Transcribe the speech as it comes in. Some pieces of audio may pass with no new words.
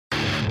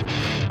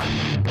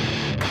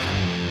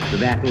The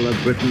Battle of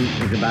Britain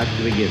is about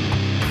to begin.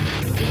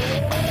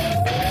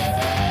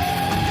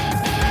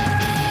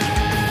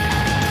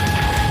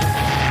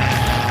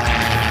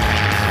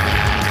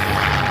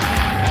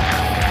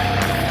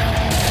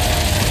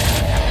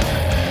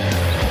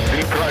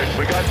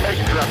 We got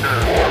tanks up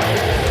there.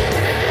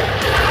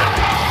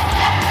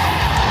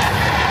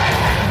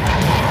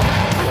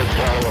 Let's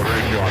follow a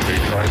range on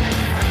Detroit.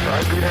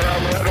 I'm coming out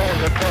right on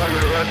the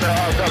target right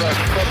now. I've got a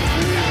couple of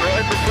these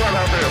right in front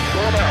of me. I'm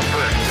going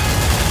after it.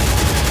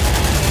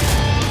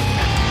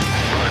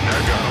 Right, I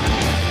got him.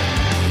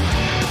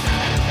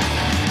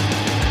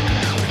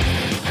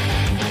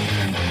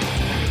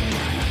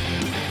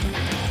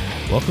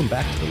 Welcome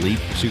back to the Lead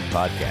Pursuit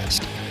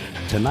Podcast.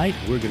 Tonight,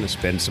 we're going to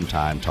spend some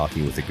time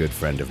talking with a good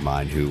friend of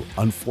mine who,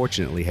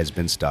 unfortunately, has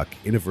been stuck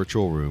in a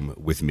virtual room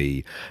with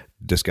me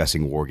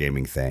discussing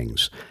wargaming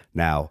things.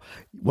 Now,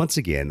 once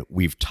again,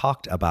 we've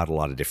talked about a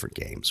lot of different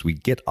games. We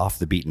get off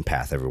the beaten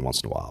path every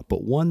once in a while,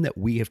 but one that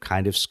we have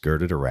kind of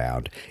skirted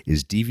around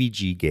is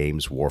DVG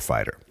Games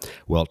Warfighter.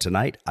 Well,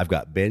 tonight, I've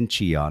got Ben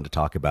Chee on to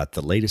talk about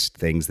the latest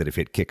things that have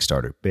hit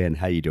Kickstarter. Ben,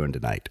 how you doing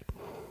tonight?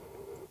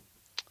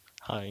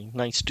 Hi,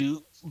 nice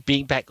to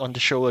be back on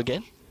the show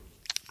again.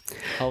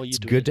 How are you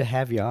doing? Good to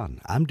have you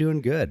on. I'm doing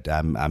good.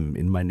 I'm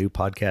in my new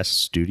podcast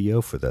studio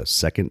for the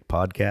second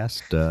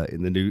podcast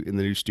in the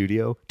new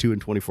studio, 2 in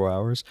 24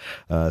 hours.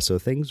 So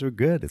things are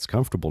good. It's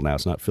comfortable now.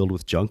 It's not filled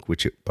with junk,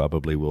 which it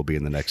probably will be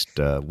in the next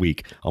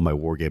week, all my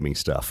wargaming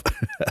stuff.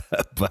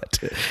 But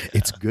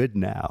it's good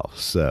now.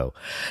 So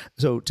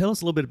tell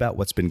us a little bit about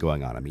what's been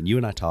going on. I mean, you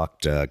and I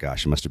talked,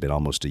 it must have been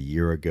almost a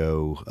year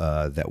ago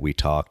that we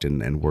talked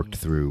and worked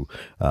through,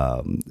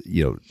 talking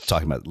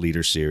about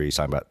Leader Series,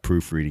 talking about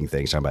proofreading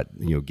things, talking about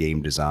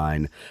game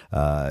design.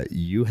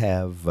 You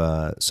have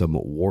some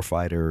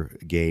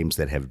Warfighter games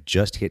that have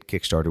just hit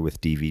Kickstarter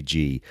with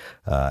DVG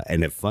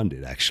and have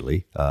funded,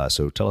 actually.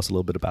 So tell us a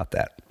little bit about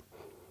that.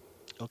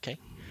 Okay.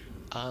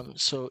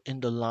 So in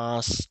the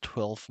last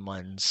 12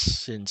 months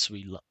since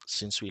we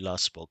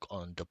last spoke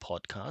on the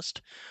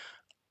podcast,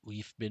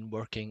 we've been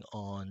working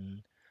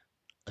on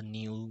a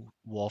new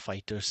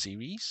Warfighter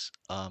series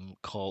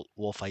called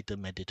Warfighter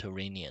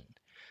Mediterranean.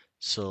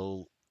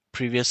 So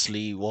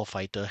previously,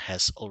 Warfighter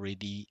has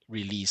already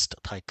released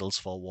titles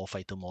for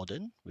Warfighter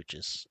Modern, which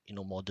is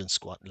modern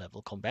squad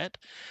level combat,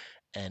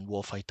 and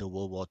Warfighter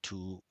World War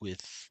II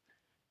with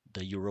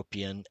the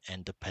European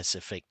and the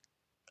Pacific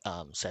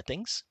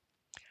settings.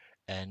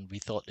 And we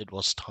thought it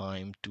was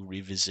time to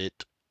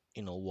revisit,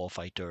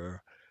 Warfighter,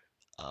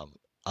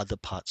 other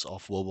parts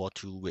of World War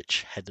II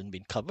which hadn't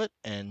been covered.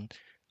 And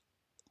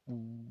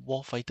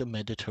Warfighter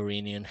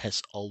Mediterranean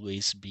has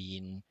always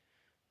been,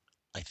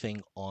 I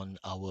think, on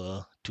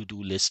our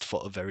to-do list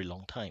for a very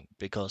long time,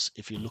 because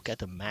if you look at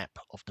the map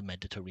of the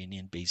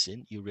Mediterranean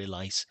basin, you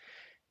realize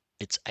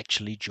it's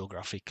actually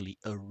geographically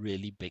a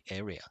really big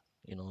area.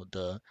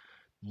 The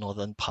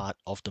northern part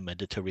of the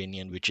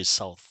Mediterranean, which is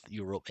South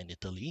Europe and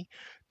Italy,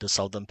 the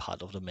southern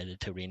part of the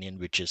Mediterranean,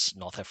 which is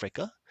North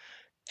Africa,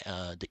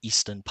 the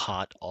eastern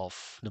part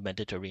of the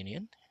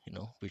Mediterranean,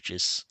 which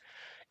is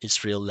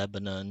Israel,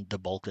 Lebanon, the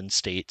Balkan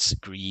states,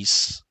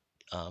 Greece,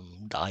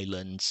 the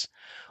islands,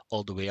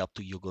 all the way up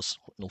to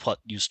what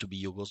used to be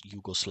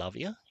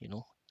Yugoslavia,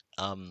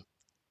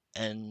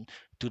 and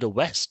to the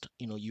west,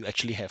 you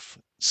actually have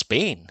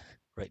Spain,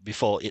 right,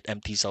 before it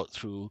empties out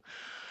through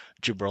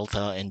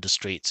Gibraltar and the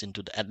Straits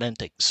into the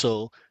Atlantic.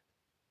 So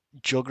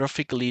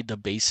geographically,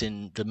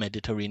 the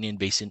Mediterranean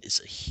basin is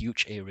a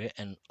huge area.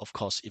 And of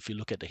course, if you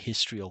look at the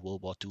history of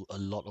World War II, a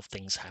lot of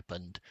things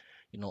happened,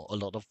 a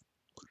lot of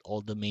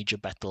all the major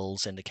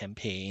battles and the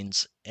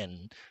campaigns,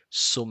 and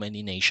so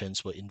many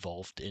nations were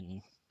involved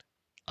in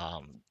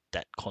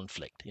that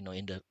conflict,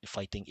 in the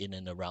fighting in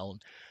and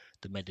around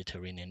the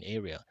Mediterranean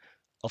area.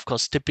 Of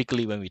course,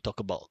 typically when we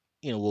talk about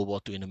World War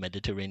II in the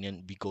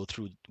Mediterranean, we go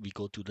to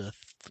the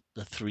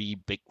three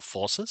big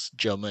forces: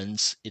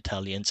 Germans,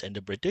 Italians, and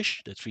the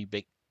British, the three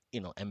big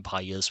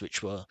empires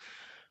which were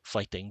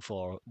fighting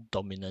for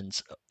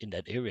dominance in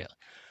that area.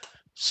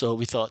 So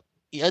we thought,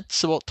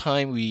 it's about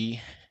time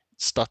we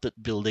started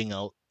building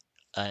out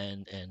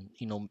and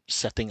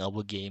setting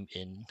our game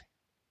in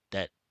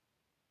that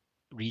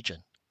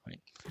region. Right.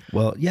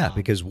 Well, yeah,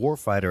 because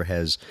Warfighter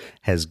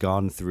has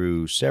gone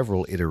through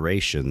several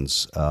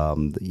iterations.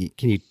 Can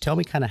you tell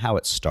me kind of how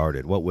it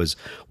started? What was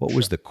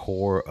the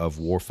core of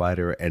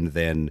Warfighter, and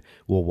then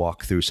we'll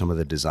walk through some of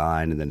the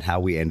design, and then how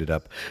we ended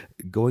up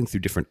going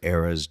through different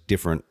eras,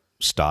 different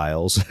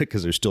styles,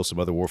 because there's still some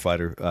other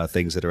Warfighter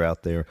things that are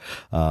out there,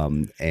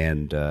 and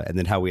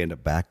then how we end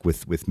up back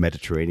with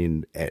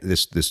Mediterranean,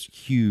 this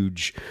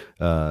huge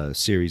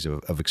series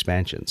of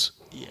expansions.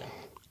 Yeah.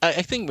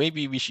 I think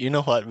maybe we should, you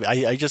know what?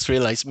 I just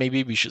realized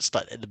maybe we should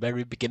start at the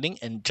very beginning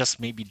and just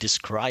maybe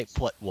describe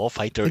what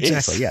Warfighter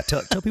Exactly. is. Yeah.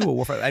 Tell people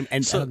what Warfighter.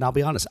 And I'll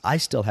be honest, I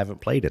still haven't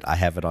played it. I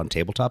have it on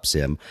Tabletop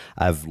Sim.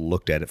 I've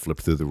looked at it,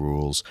 flipped through the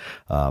rules,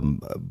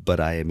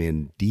 but I am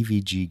in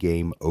DVG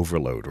game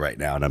overload right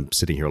now, and I'm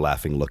sitting here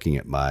laughing, looking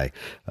at my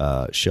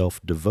shelf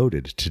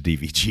devoted to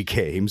DVG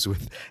games.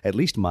 With at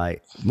least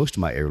most of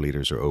my air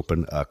leaders are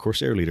open.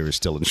 Corsair leader is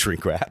still in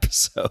shrink wrap,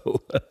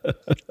 so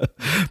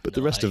but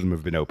the rest of them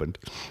have been opened.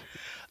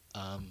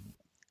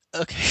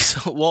 Okay,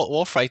 so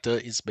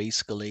Warfighter is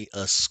basically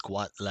a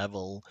squad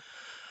level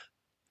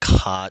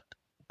card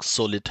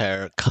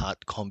solitaire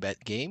card combat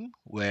game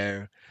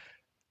where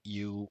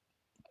you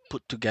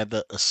put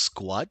together a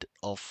squad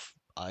of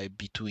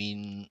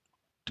between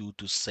 2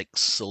 to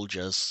 6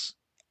 soldiers.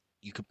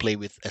 You could play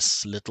with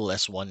as little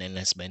as 1 and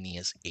as many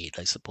as 8,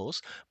 I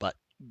suppose, but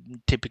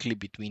typically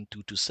between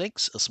 2 to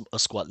 6, a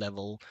squad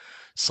level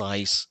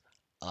size.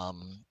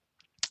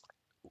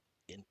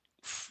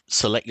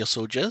 Select your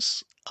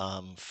soldiers,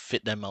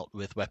 fit them out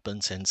with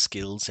weapons and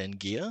skills and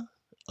gear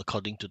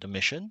according to the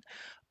mission.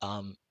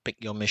 Pick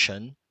your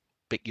mission,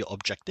 pick your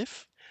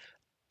objective,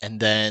 and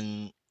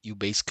then you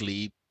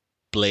basically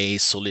play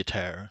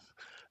solitaire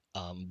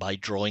by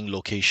drawing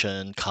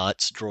location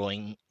cards,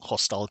 drawing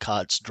hostile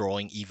cards,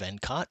 drawing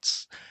event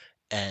cards,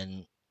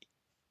 and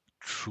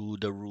through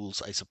the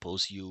rules, I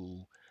suppose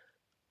you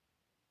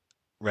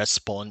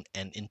respond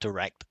and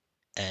interact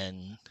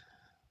and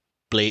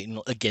play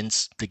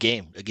against the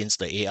game, against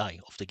the AI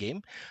of the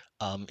game,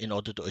 in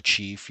order to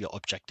achieve your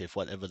objective,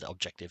 whatever the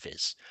objective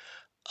is.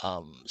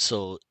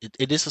 So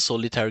it is a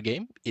solitaire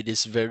game. It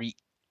is very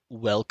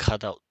well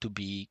cut out to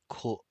be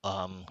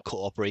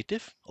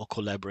cooperative or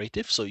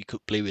collaborative. So you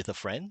could play with a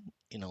friend.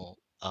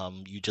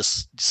 You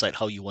just decide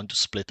how you want to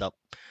split up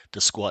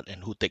the squad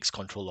and who takes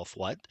control of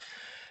what,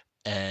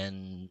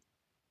 and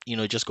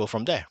just go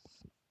from there.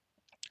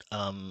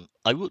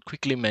 I would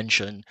quickly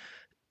mention,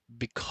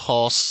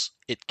 because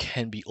it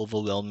can be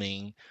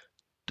overwhelming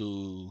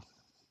to,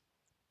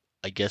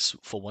 I guess,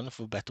 for want of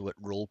a better word,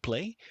 role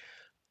play,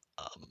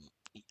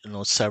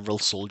 several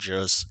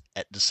soldiers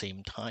at the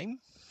same time.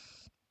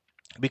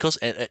 Because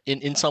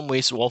in some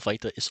ways,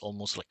 Warfighter is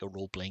almost like a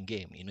role-playing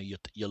game.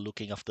 You're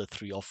looking after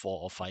 3 or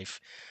 4 or 5,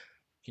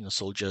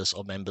 soldiers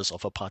or members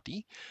of a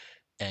party,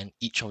 and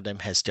each of them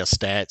has their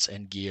stats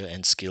and gear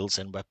and skills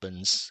and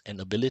weapons and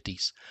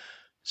abilities.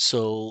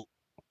 So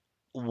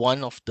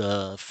one of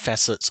the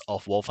facets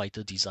of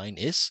Warfighter design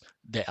is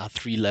there are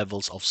 3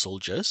 levels of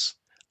soldiers.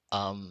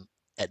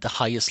 At the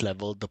highest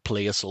level, the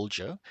player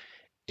soldier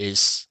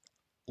is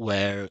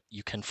where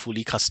you can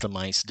fully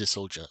customize the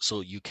soldier.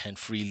 So you can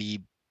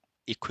freely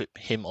equip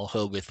him or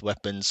her with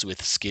weapons,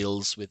 with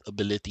skills, with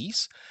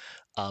abilities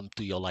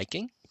to your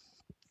liking.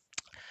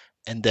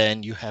 And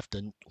then you have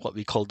what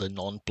we call the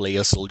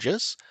non-player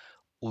soldiers,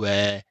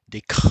 where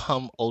they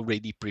come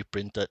already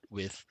pre-printed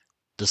with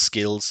the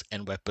skills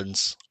and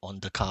weapons on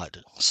the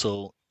card.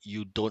 So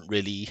you don't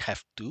really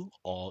have to,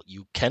 or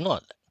you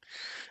cannot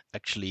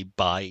actually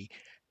buy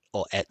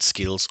or add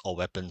skills or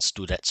weapons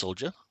to that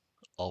soldier,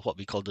 or what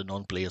we call the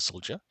non-player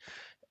soldier.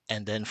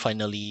 And then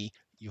finally,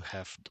 you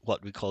have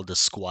what we call the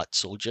squad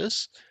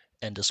soldiers.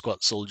 And the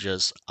squad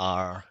soldiers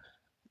are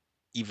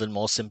even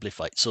more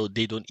simplified. So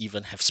they don't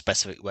even have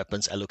specific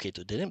weapons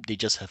allocated to them. They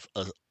just have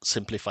a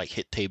simplified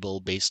hit table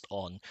based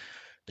on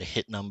the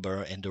hit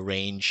number and the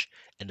range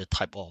and the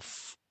type of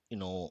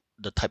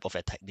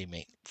attack they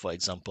make. For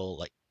example,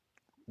 like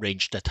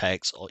ranged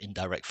attacks or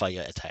indirect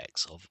fire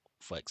attacks,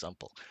 for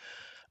example.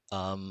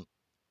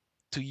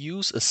 To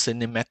use a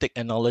cinematic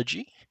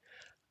analogy,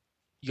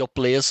 your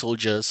player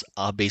soldiers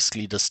are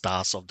basically the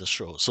stars of the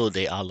show. So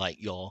they are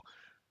like your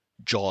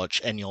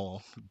George and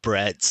your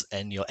Brads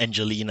and your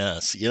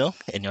Angelinas,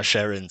 and your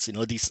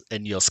Sharons, these,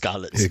 and your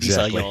Scarlets.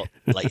 Exactly.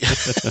 These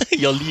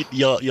are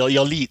your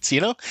your leads,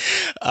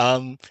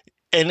 and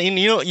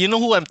you know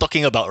who I'm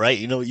talking about, right?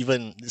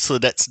 Even so,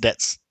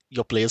 that's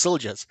your player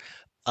soldiers.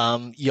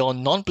 Your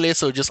non-player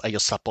soldiers are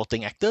your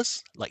supporting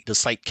actors, like the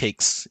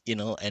sidekicks,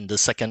 and the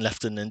second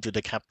lieutenant to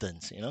the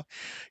captains,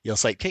 your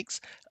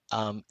sidekicks.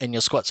 And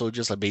your squad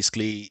soldiers are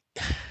basically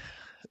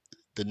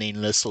the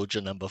nameless soldier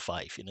number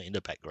 5, in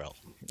the background.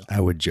 I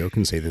would joke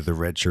and say they're the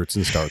red shirts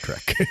in Star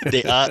Trek.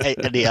 They are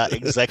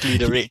exactly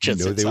the red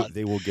shirts.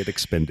 They will get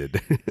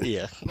expended.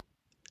 Yeah.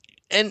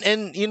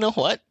 And you know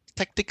what?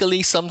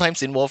 Tactically,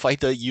 sometimes in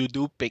Warfighter, you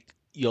do pick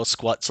your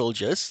squad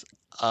soldiers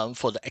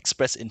for the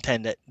express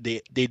intent that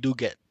they do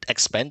get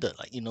expanded.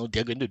 Like,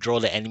 they're going to draw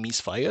the enemy's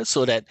fire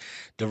so that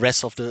the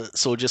rest of the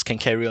soldiers can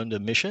carry on the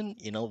mission,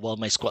 while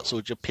my squad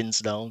soldier pins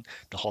down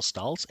the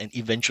hostiles, and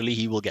eventually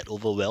he will get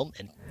overwhelmed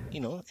and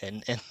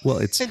well,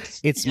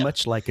 it's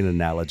much like an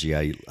analogy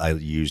I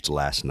used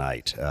last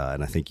night,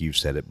 and I think you've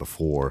said it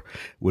before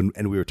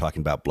and we were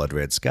talking about Blood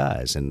Red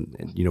Skies, and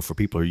for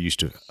people who are used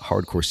to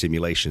hardcore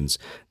simulations,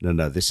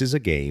 no, this is a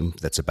game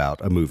that's about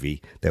a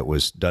movie that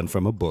was done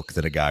from a book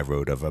that a guy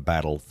wrote of a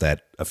battle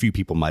that a few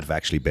people might have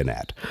actually been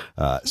at.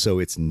 So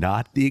it's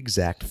not the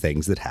exact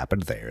things that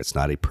happened there. It's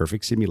not a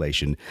perfect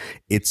simulation.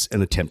 It's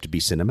an attempt to be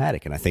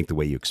cinematic. And I think the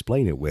way you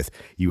explain it with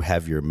you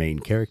have your main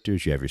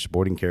characters, you have your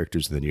supporting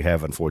characters, and then you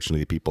have,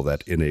 unfortunately, the people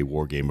that in a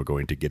war game are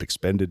going to get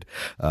expended.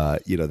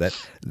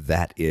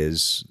 That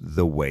is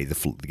the way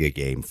the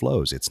game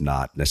flows. It's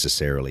not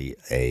necessarily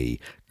a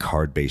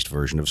card-based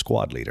version of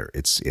Squad Leader.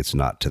 It's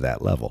not to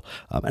that level,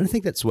 and I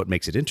think that's what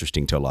makes it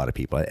interesting to a lot of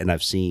people. And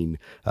I've seen,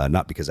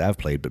 not because I've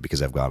played, but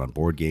because I've gone on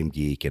Board Game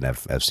Geek, and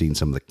I've seen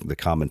some of the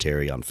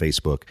commentary on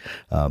Facebook,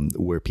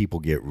 where people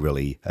get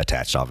really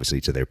attached,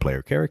 obviously, to their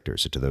player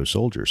characters, to those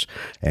soldiers,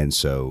 and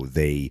so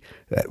they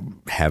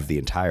have the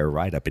entire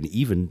write-up, and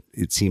even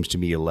it seems to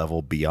me a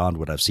level beyond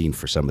what I've seen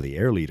for some of the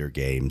Air Leader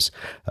games,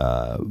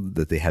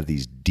 that they have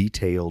these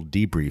detailed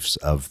debriefs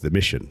of the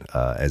mission,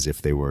 as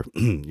if they were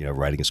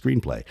writing a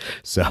screenplay.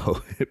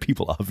 So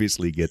people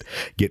obviously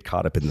get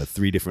caught up in the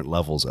 3 different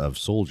levels of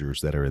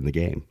soldiers that are in the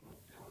game.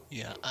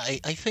 Yeah,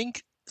 I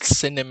think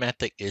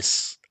cinematic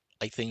is,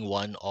 I think,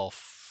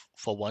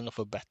 for one of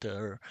a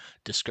better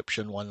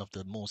description, one of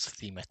the most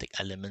thematic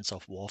elements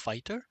of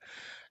Warfighter.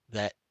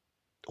 That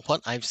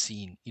what I've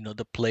seen,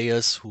 the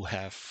players who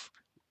have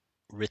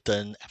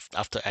written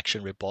after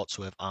action reports,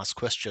 who have asked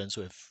questions,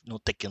 who have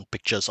taken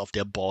pictures of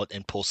their board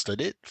and posted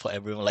it for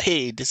everyone, like,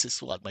 hey, this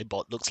is what my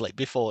board looks like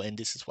before, and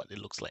this is what it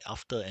looks like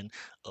after, and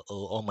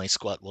all my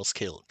squad was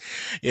killed,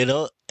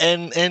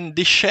 and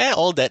they share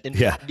all that. And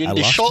I they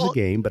lost show the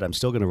game, but I'm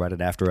still going to write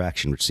an after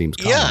action, which seems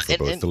common for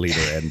both the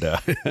Leader and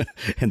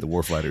and the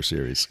Warfighter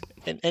series.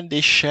 And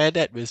they share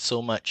that with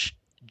so much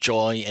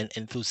joy and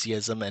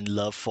enthusiasm and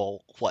love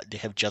for what they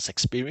have just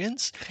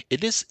experienced.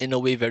 It is, in a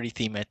way, very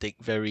thematic,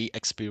 very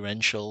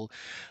experiential.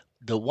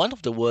 One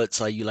of the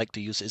words you like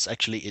to use is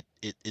actually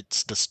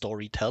it's the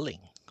storytelling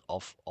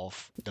of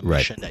the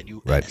mission that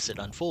you as it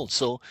unfolds.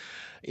 So,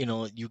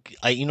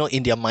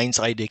 in their mind's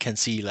eye, they can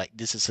see, like,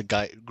 this is a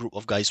group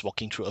of guys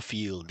walking through a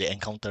field. They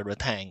encounter a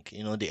tank.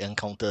 They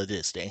encounter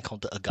this. They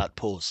encounter a guard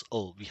post.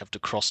 Oh, we have to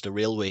cross the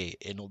railway.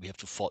 We have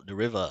to ford the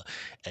river,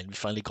 and we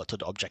finally got to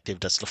the objective.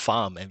 That's the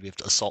farm, and we have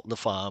to assault the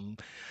farm,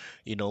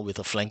 with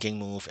a flanking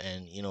move,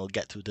 and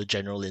get to the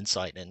general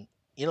insight, and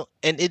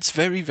and it's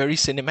very, very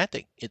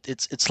cinematic.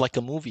 It's like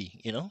a movie,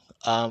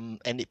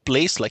 and it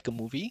plays like a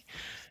movie.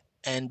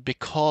 And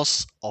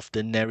because of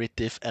the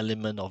narrative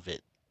element of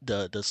it,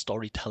 the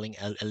storytelling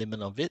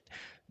element of it,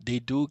 they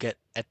do get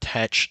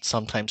attached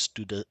sometimes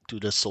to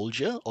the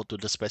soldier or to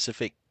the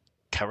specific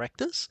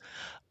characters.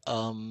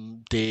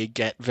 They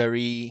get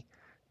very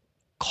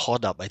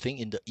caught up, I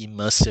think, in the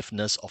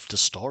immersiveness of the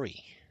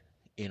story,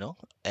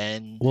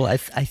 and Well, I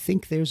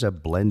think there's a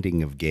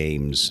blending of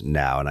games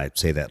now, and I'd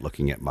say that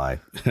looking at my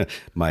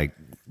my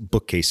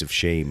bookcase of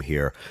shame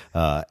here,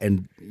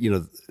 and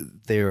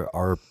there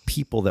are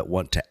people that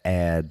want to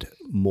add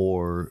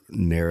more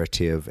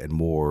narrative and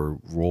more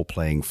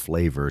role-playing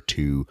flavor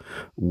to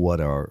what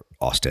are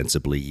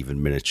ostensibly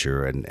even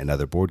miniature and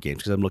other board games.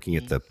 Because I'm looking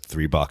at the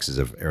 3 boxes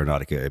of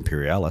Aeronautica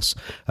Imperialis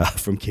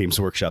from Games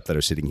Workshop that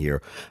are sitting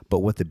here. But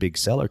what the big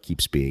seller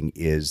keeps being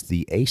is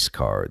the ace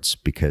cards,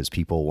 because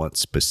people want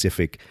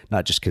specific,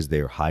 not just because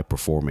they're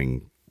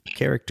high-performing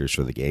characters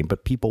for the game,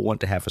 but people want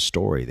to have a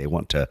story. They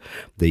want to,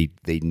 they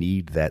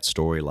need that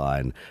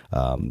storyline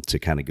to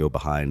kind of go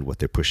behind what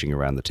they're pushing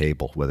around the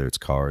table, whether it's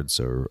cards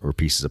or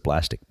pieces of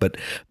plastic. But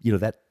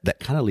that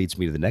kind of leads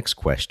me to the next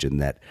question,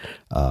 that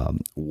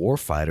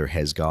Warfighter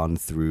has gone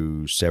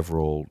through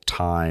several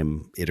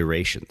time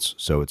iterations,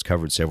 so it's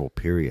covered several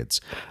periods.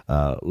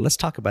 Let's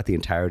talk about the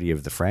entirety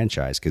of the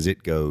franchise, because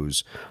it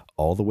goes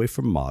all the way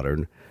from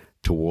modern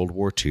to World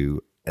War II,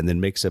 and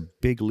then makes a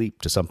big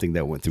leap to something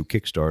that went through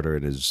Kickstarter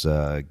and is,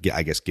 I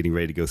guess, getting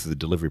ready to go through the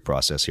delivery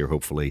process here,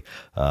 hopefully,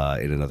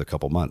 in another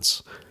couple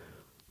months.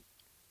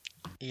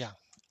 Yeah.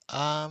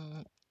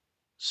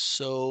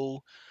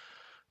 So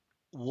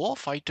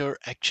Warfighter,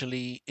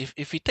 actually,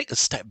 if we take a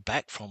step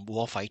back from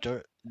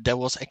Warfighter, there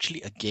was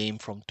actually a game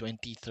from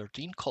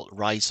 2013 called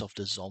Rise of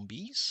the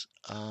Zombies.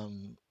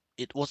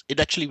 It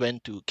actually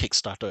went to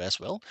Kickstarter as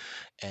well,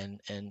 and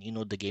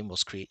the game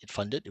was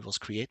funded, it was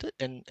created,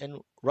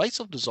 and Rise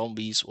of the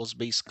Zombies was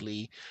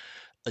basically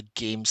a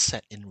game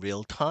set in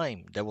real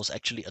time. There was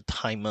actually a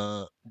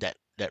timer that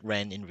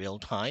ran in real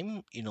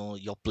time.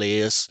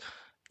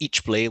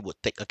 Each player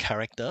would take a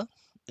character,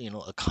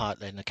 a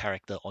card and a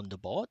character on the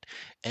board,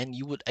 and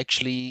you would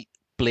actually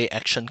play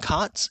action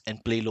cards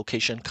and play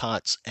location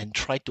cards and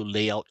try to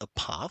lay out a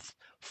path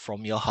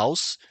from your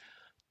house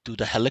to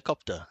the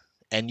helicopter.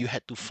 And you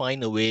had to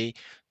find a way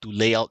to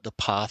lay out the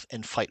path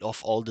and fight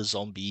off all the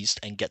zombies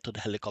and get to the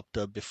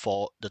helicopter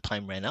before the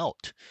time ran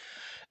out.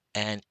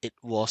 And it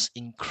was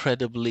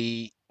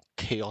incredibly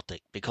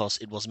chaotic, because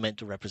it was meant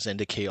to represent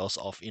the chaos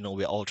of,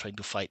 we're all trying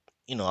to fight,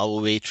 our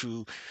way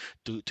through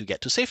to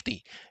get to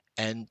safety.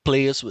 And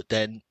players would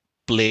then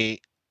play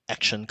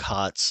action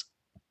cards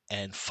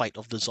and fight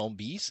off the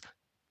zombies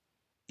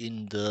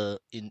in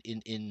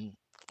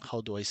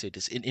how do I say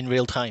this, in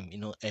real time,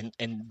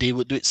 and they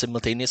would do it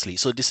simultaneously.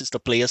 So this is the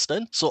player's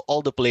turn. So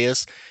all the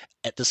players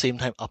at the same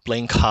time are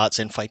playing cards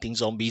and fighting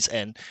zombies,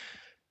 and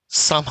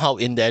somehow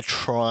in there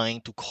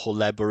trying to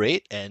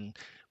collaborate and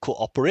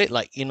cooperate.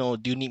 Like, do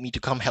you need me to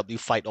come help you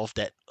fight off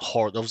that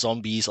horde of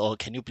zombies, or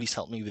can you please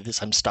help me with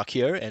this? I'm stuck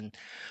here, and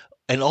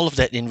all of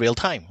that in real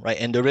time, right?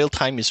 And the real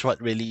time is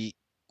what really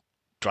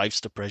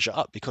drives the pressure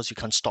up, because you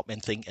can't stop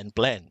and think and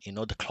plan.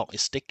 The clock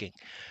is ticking.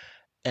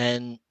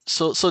 And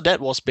so that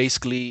was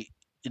basically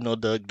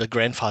the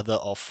grandfather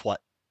of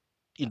what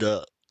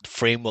the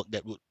framework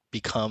that would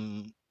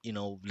become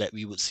that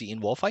we would see in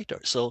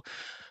Warfighter. So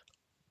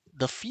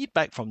the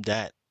feedback from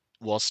that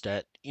was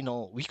that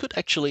we could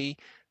actually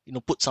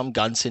put some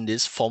guns in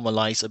this,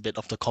 formalize a bit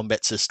of the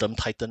combat system,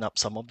 tighten up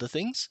some of the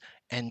things,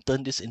 and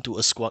turn this into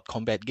a squad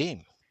combat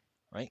game,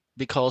 right?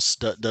 Because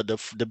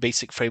the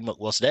basic framework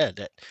was there,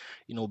 that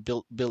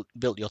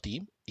build your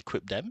team,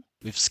 equip them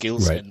with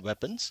skills Right. and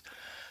weapons,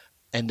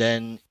 and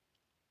then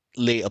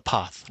lay a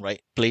path,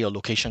 right? Play your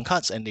location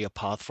cards and lay a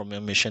path from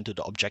your mission to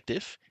the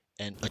objective,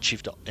 and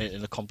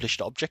and accomplish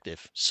the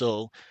objective.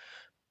 So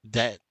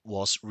that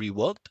was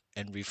reworked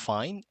and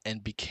refined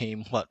and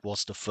became what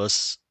was the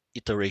first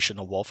iteration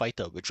of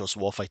Warfighter, which was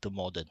Warfighter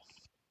Modern.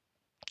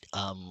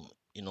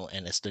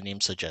 And as the name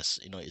suggests,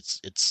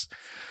 it's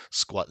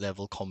squad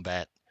level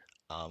combat,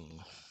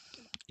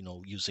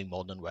 using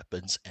modern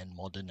weapons and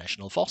modern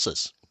national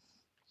forces.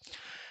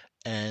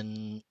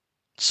 And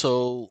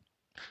so,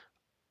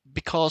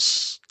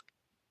 because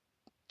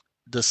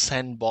the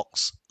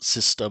sandbox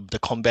system, the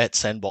combat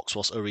sandbox,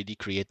 was already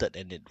created,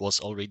 and it was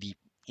already,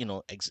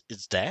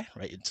 it's there,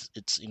 right?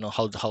 It's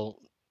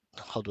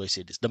how do I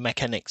say this? The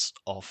mechanics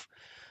of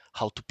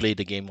how to play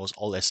the game was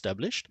all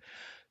established.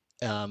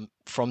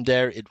 From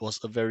there, it was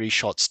a very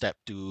short step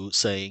to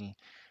saying,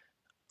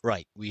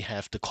 right, we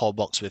have the core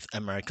box with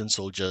American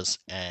soldiers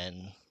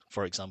and,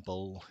 for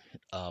example,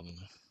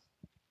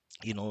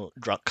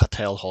 drug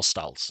cartel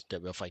hostiles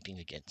that we're fighting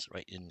against,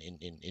 right,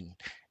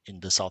 in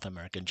the South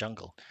American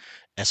jungle,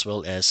 as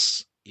well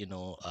as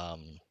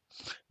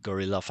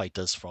guerrilla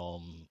fighters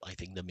from, I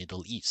think, the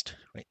Middle East,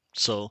 right?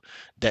 So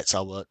those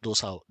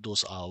are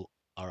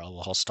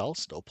our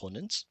hostiles, the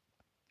opponents.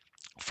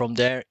 From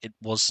there, it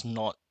was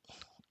not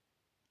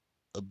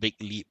a big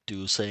leap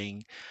to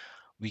saying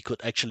we could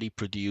actually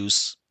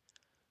produce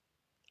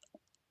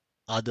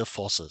other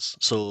forces.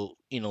 So,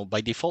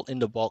 by default in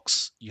the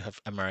box, you have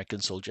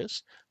American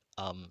soldiers.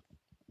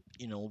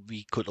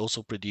 We could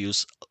also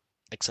produce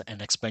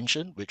an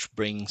expansion which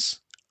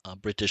brings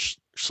British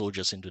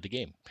soldiers into the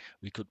game.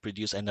 We could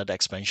produce another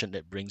expansion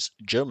that brings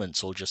German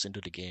soldiers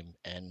into the game,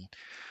 and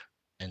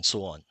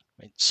so on.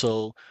 Right?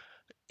 So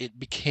it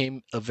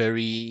became a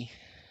very,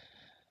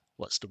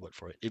 what's the word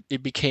for it?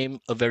 It became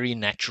a very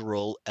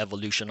natural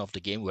evolution of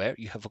the game, where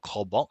you have a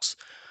core box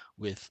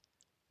with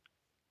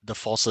the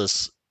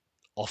forces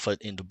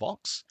offered in the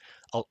box,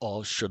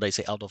 or should I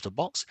say out of the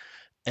box,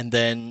 and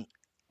then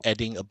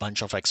adding a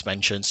bunch of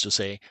expansions to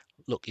say,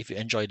 look, if you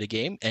enjoy the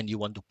game and you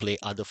want to play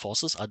other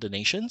forces, other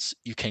nations,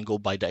 you can go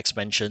buy the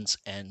expansions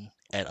and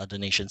add other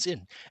nations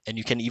in. And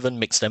you can even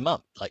mix them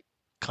up, like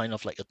kind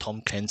of like a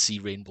Tom Clancy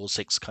Rainbow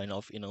Six kind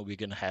of, we're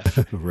going to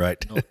have...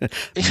 Right.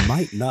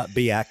 Might not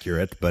be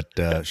accurate, but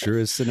sure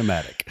is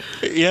cinematic.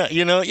 Yeah,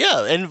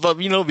 but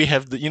we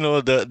have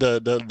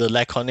the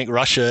laconic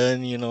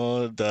Russian,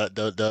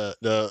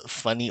 the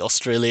funny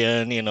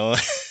Australian,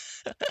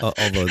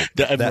 Although the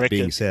that American.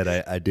 being said,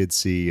 I did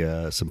see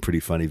some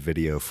pretty funny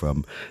video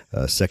from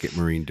 2nd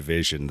Marine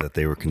Division that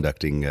they were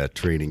conducting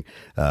training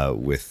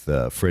with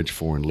French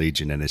Foreign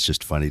Legion, and it's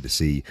just funny to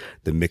see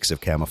the mix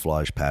of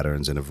camouflage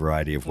patterns and a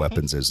variety of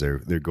weapons as they're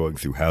going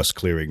through house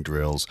clearing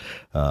drills,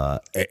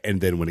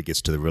 and then when it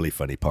gets to the really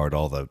funny part,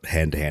 all the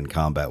hand-to-hand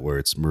combat where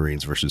it's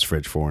Marines versus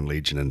French Foreign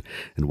Legion,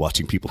 and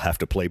watching people have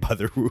to play by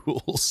the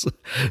rules.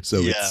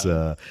 So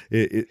Yeah.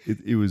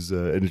 it was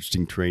an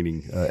interesting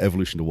training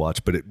evolution to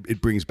watch, but it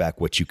brings back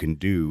what you can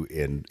do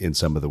in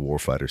some of the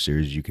Warfighter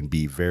series. You can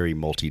be very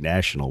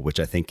multinational,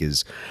 which I think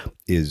is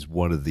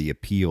one of the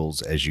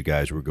appeals as you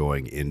guys were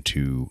going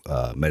into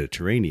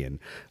Mediterranean,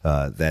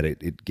 that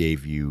it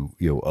gave you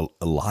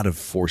a lot of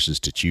forces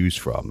to choose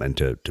from and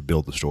to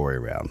build the story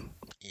around.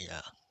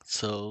 Yeah.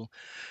 So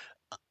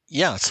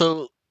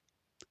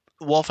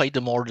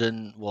Warfighter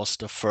Modern was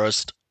the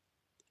first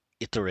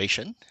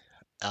iteration,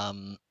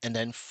 and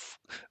then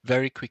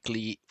very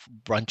quickly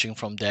branching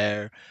from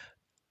there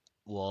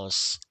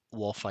was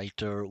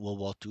Warfighter World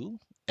War II.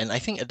 And I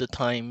think at the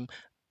time,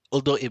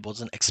 although it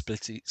wasn't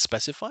explicitly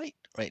specified,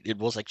 right, it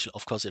was actually,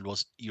 of course, it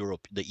was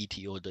Europe, the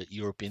ETO, the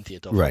European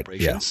Theater of Right,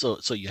 Operations. yeah.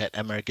 So you had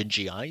American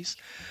GIs,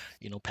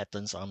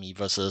 Patton's army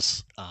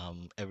versus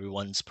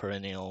everyone's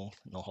perennial,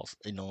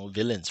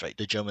 villains, right,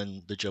 the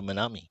German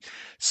army.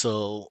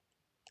 So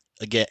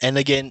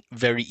again,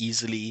 very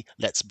easily,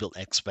 let's build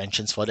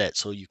expansions for that.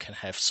 So you can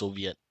have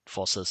Soviet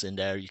forces in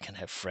there, you can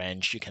have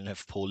French, you can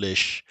have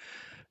Polish,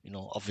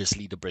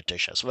 obviously the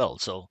British as well.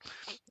 So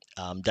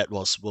that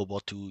was World War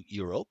II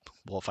Europe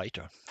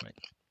Warfighter, right?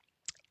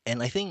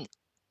 And I think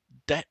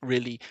that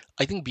really,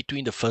 I think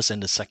between the first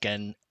and the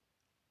second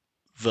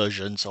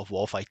versions of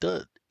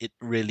Warfighter, it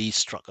really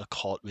struck a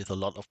chord with a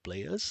lot of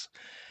players.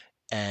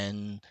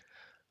 And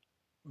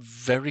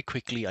very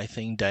quickly, I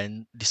think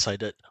Dan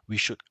decided we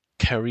should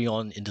carry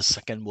on in the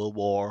Second World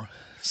War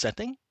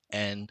setting.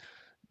 And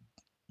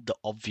the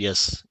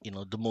obvious,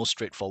 the most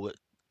straightforward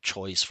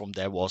choice from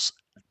there was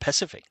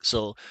Pacific.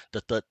 So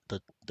the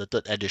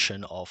third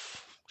edition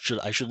of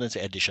I shouldn't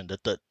say edition, the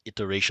third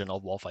iteration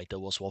of Warfighter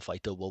was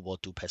Warfighter World War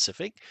II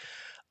Pacific,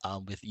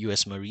 with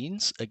U.S.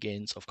 Marines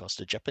against, of course,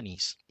 the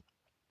Japanese.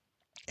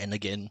 And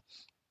again,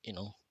 you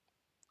know,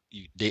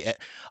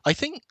 I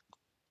think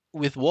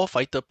with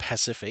Warfighter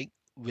Pacific,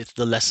 with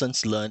the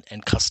lessons learned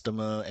and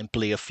customer and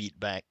player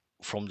feedback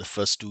from the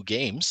first two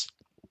games,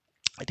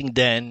 I think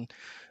Dan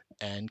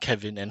and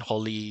Kevin and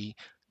Holly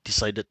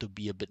decided to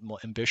be a bit more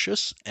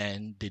ambitious,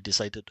 and they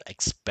decided to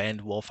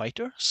expand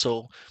Warfighter.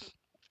 So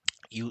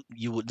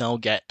you would now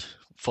get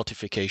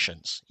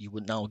fortifications. You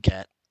would now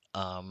get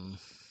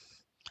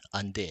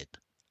undead.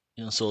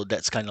 So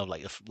that's kind of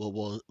like a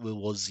World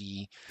War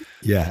Z.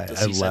 Yeah, I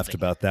fantasy laughed setting.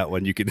 about that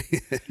one. You can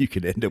you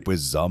can end up with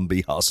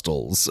zombie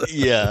hostels.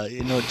 Yeah,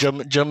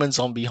 German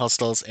zombie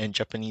hostiles and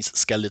Japanese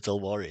skeletal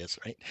warriors,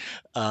 right?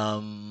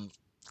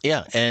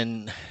 Yeah,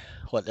 and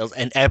what else?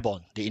 And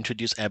airborne. They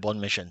introduced airborne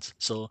missions.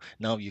 So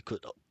now you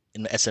could,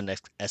 as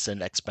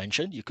an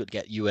expansion, you could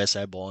get U.S.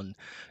 airborne,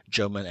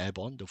 German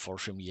airborne, the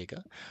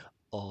Fallschirmjäger,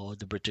 or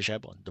the British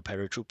airborne, the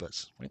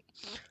paratroopers, right?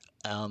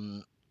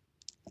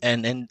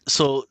 And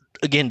so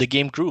again, the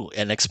game grew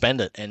and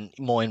expanded, and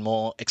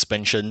more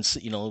expansions,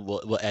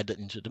 were added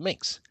into the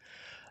mix.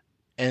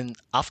 And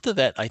after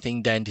that, I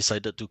think Dan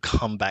decided to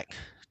come back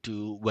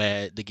to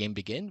where the game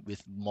began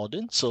with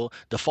modern. So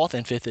the fourth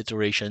and fifth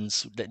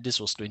iterations, this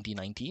was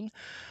 2019,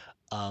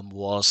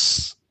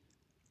 was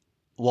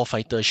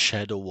Warfighter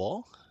Shadow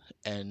War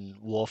and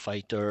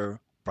Warfighter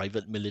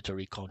Private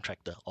Military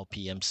Contractor, or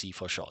PMC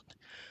for short.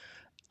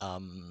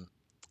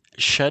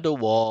 Shadow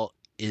War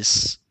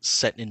is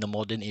set in the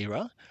modern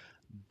era,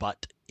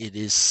 but it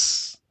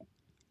is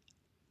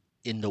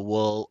in the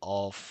world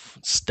of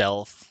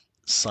stealth,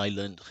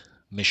 silent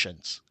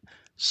missions.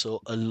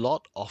 So a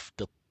lot of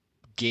the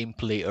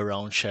gameplay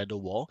around Shadow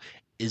War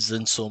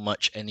isn't so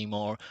much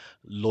anymore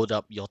load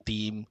up your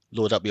team,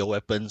 load up your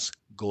weapons,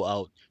 go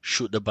out,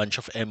 shoot a bunch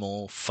of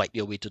ammo, fight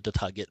your way to the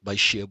target by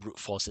sheer brute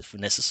force if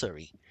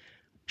necessary.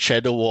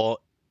 Shadow War,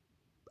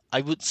 I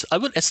would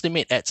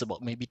estimate, adds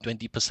about maybe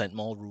 20%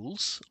 more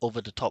rules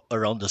over the top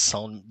around the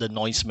sound, the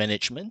noise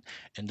management,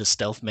 and the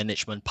stealth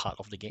management part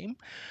of the game.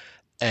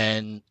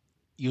 And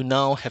you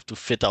now have to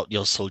fit out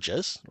your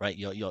soldiers, right?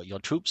 Your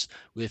troops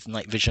with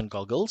night vision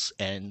goggles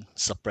and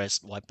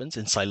suppressed weapons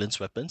and silenced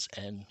weapons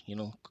and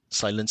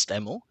silenced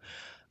ammo,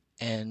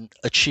 and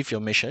achieve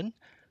your mission.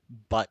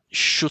 But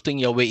shooting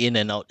your way in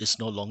and out is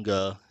no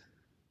longer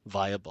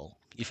viable.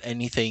 If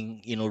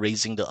anything,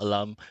 raising the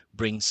alarm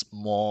brings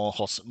more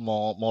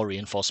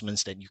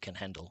reinforcements than you can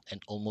handle,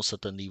 and almost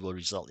certainly will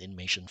result in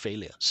mission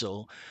failure.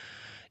 So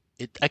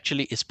it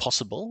actually is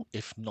possible,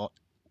 if not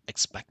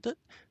expected,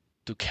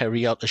 to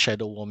carry out a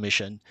Shadow War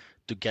mission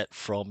to get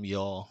from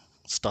your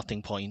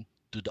starting point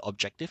to the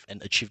objective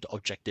and achieve the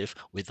objective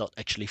without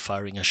actually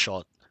firing a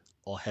shot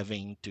or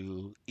having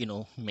to,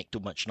 make too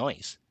much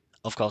noise.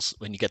 Of course,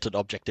 when you get to the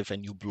objective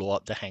and you blow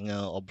up the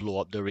hangar or blow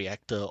up the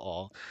reactor,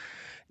 or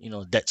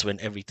that's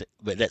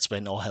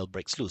when all hell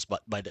breaks loose.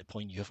 But by that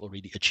point, you have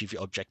already achieved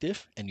your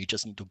objective, and you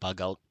just need to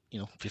bug out,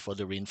 before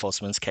the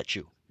reinforcements catch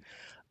you.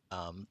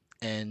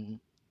 And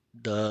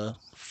the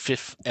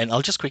fifth, and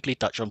I'll just quickly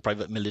touch on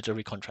Private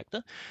Military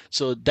Contractor.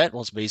 So that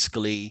was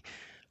basically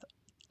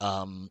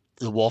the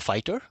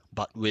Warfighter,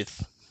 but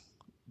with,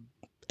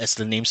 as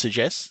the name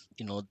suggests,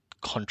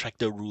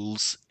 contractor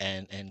rules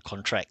and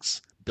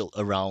contracts built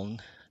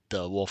around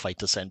the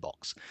Warfighter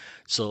sandbox.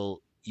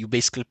 So you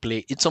basically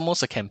play, it's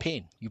almost a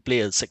campaign. You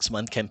play a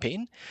 6-month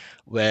campaign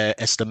where,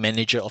 as the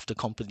manager of the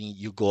company,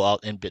 you go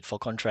out and bid for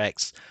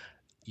contracts.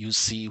 You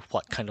see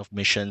what kind of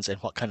missions and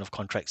what kind of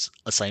contracts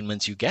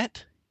assignments you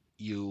get.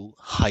 You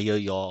hire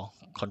your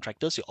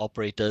contractors, your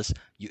operators,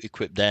 you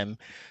equip them,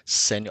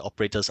 send your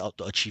operators out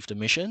to achieve the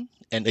mission.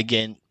 And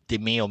again, they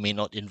may or may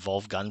not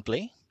involve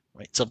gunplay,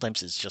 right?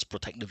 Sometimes it's just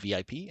protect the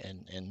VIP,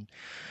 and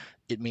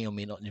it may or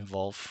may not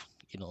involve,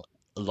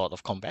 a lot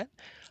of combat.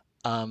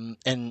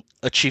 And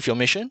achieve your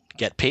mission,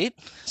 get paid.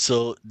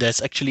 So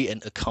there's actually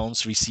an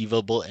accounts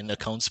receivable and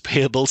accounts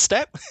payable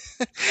step,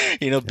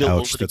 built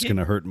over Ouch, the that's game. going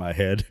to hurt my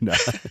head. No.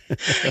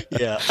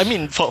 Yeah, I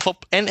mean,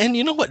 and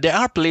you know what? There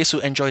are players who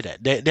enjoy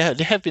that.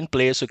 There have been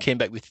players who came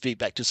back with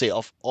feedback to say,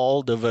 of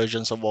all the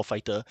versions of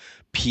Warfighter,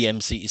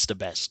 PMC is the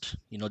best.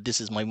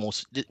 This is my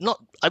most,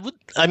 not,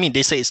 I mean,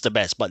 they say it's the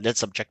best, but that's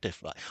subjective,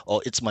 right?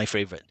 Or it's my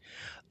favorite.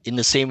 In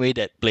the same way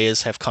that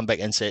players have come back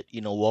and said,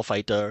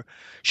 Warfighter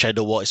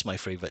Shadow War is my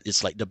favorite.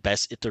 It's like the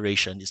best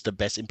iteration. It's the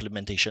best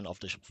implementation of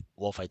the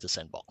Warfighter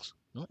sandbox.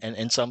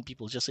 And some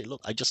people just say,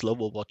 look, I just love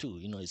World War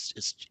II.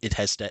 It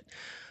has that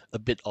a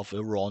bit of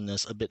a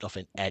rawness, a bit of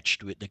an edge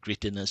to it, the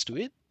grittiness to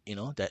it.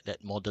 that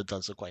modern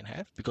doesn't quite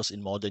have, because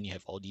in modern you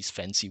have all these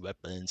fancy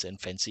weapons and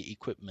fancy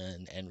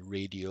equipment and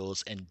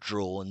radios and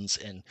drones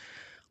and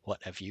what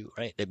have you,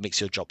 right? That makes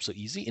your job so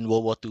easy. In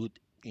World War II,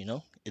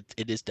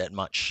 it is that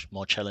much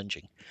more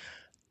challenging,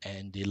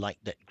 and they like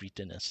that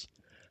grittiness.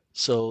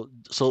 So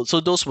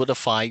those were the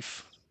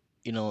five,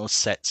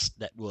 sets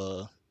that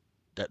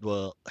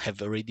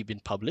have already been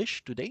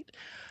published to date.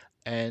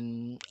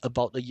 And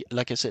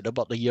like I said,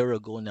 about a year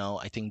ago now,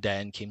 I think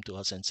Dan came to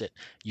us and said,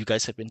 "You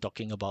guys have been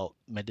talking about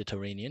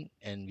Mediterranean,"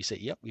 and we said,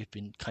 "Yep, we've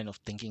been kind of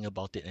thinking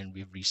about it, and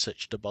we've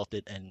researched about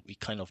it, and we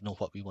kind of know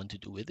what we want to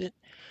do with it.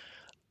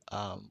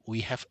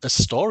 We have a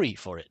story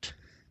for it,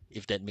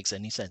 if that makes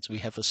any sense. We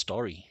have a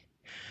story,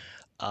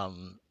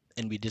 and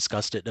we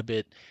discussed it a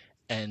bit.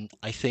 And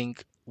I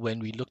think when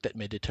we looked at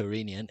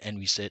Mediterranean and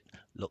we said,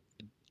 look,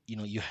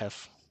 you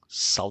have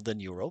Southern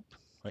Europe,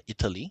 right?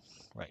 Italy,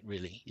 right?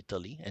 Really,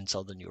 Italy and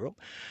Southern Europe.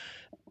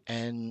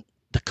 And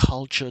the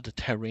culture, the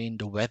terrain,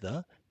 the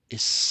weather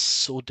is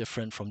so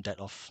different from that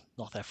of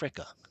North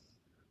Africa,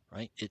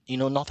 right?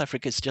 North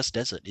Africa is just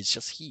desert, it's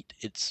just heat.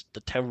 It's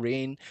the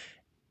terrain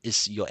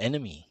is your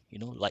enemy,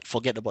 like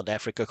forget about the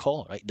Africa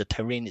core, right? The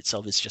terrain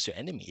itself is just your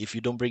enemy. If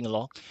you don't bring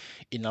along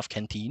enough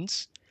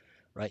canteens,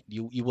 right,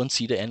 you won't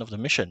see the end of the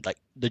mission. Like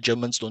the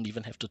Germans don't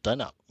even have to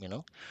turn up,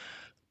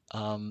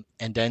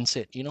 and then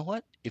said, you know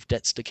what, if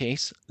that's the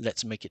case,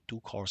 let's make it 2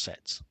 core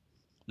sets.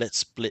 Let's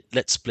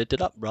split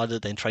it up rather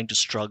than trying to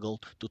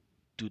struggle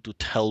to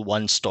tell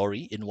one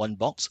story in one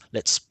box.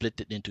 Let's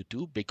split it into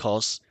 2,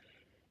 because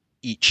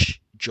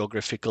each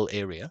geographical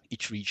area,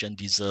 each region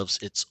deserves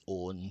its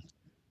own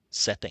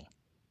setting.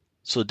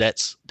 So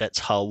that's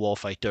how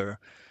Warfighter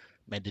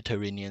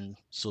Mediterranean,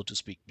 so to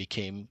speak,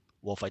 became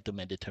Warfighter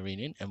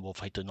Mediterranean and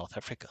Warfighter North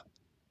Africa.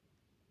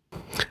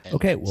 And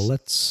Okay, well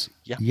let's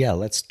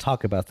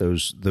talk about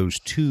those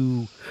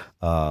two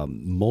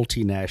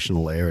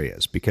multinational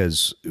areas,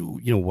 because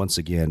once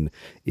again,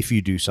 if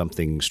you do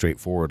something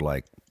straightforward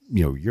like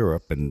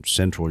Europe and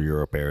Central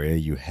Europe area,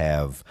 you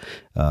have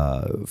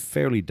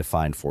fairly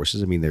defined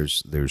forces. I mean,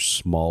 there's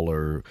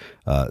smaller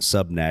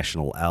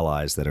subnational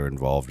allies that are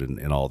involved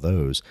in all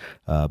those,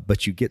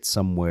 but you get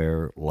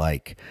somewhere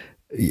like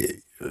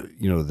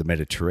the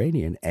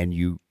Mediterranean,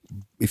 and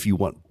if you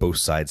want both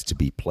sides to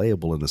be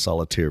playable in the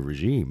solitaire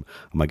regime,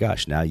 oh my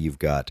gosh, now you've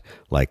got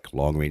like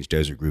long range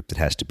desert group that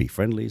has to be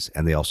friendlies,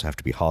 and they also have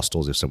to be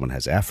hostiles if someone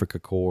has Africa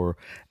core,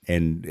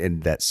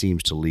 and that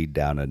seems to lead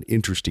down an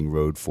interesting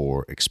road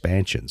for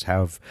expansions.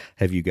 How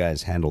have you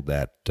guys handled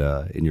that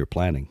in your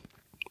planning?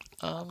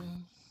 I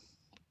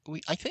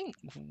think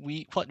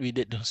what we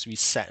did was we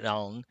sat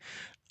down.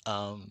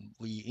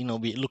 We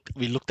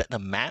looked at the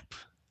map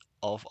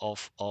of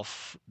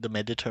the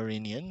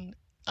Mediterranean,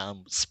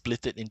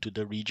 split it into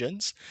the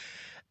regions,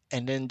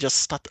 and then just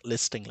started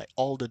listing like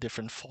all the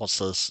different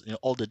forces,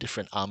 all the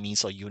different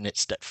armies or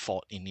units that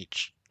fought in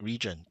each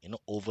region,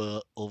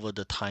 over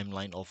the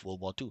timeline of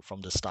World War II, from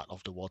the start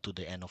of the war to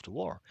the end of the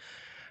war,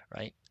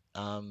 right?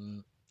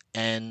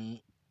 And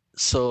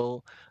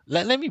so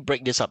let me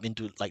break this up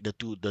into like the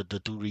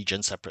two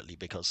regions separately,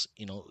 because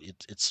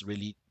it's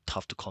really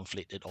tough to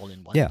conflate it all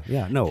in one.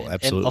 Yeah, no,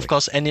 absolutely. And of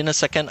course, and in a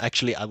second,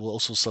 actually, I will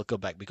also circle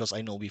back, because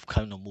I know we've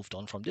kind of moved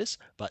on from this,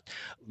 but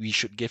we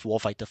should give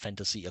Warfighter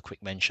Fantasy a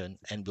quick mention,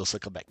 and we'll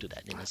circle back to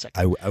that in a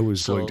second. I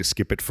was going to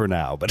skip it for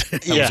now, but I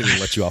was Yeah. going to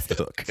let you off the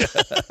hook.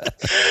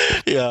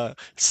 Yeah.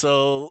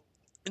 So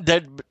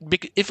that,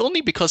 if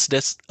only because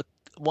there's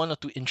one or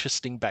two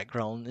interesting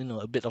background,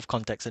 a bit of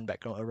context and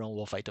background around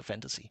Warfighter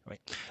Fantasy, right?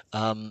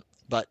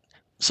 But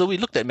so we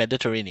looked at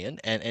Mediterranean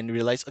and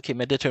realized, okay,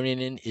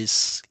 Mediterranean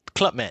is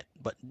Club Med,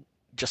 but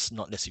just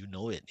not as you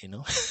know it,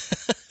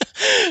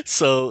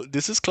 So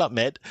this is Club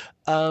Med.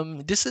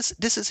 This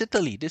is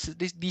Italy.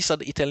 These are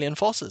the Italian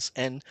forces,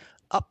 and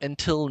up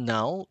until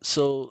now,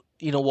 so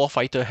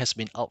Warfighter has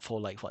been out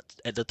for like what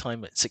at the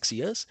time 6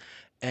 years,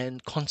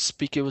 and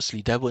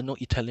conspicuously there were no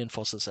Italian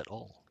forces at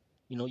all.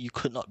 You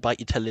could not buy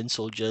Italian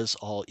soldiers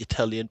or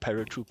Italian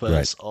paratroopers,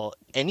 Right. or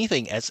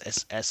anything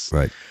as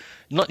Right.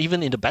 not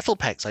even in the battle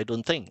packs, I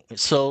don't think.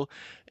 So,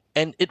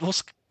 and it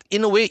was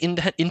in a way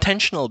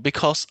intentional,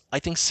 because I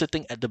think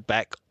sitting at the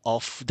back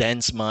of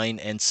Dan's mind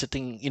and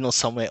sitting,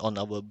 somewhere on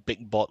our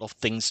big board of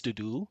things to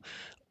do,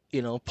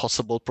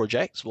 possible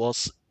projects,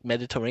 was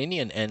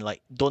Mediterranean, and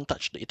like, don't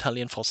touch the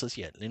Italian forces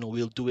yet.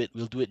 We'll do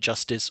it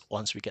justice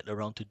once we get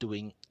around to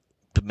doing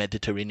the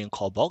Mediterranean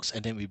core box,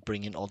 and then we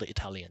bring in all the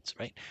Italians,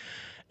 right?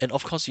 And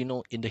of course,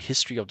 in the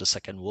history of the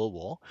Second World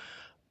War,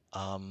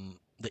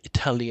 the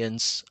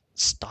Italians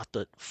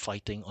started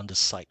fighting on the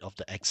side of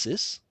the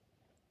Axis,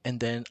 and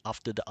then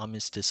after the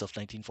armistice of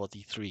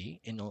 1943,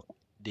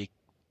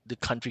 the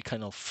country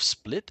kind of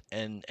split,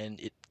 and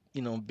it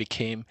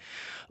became,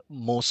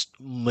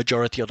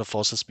 majority of the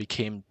forces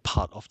became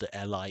part of the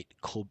Allied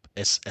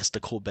as the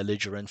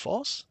co-belligerent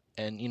force.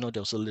 And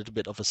there was a little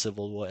bit of a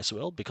civil war as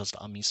well, because the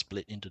army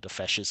split into the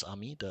fascist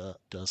army, the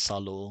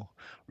Salo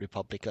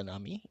Republican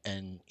army,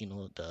 and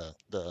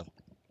the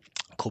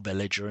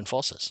co-belligerent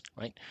forces,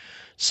 right?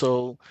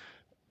 So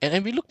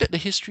And we looked at the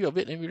history of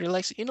it, and we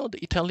realized, the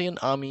Italian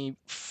army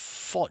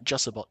fought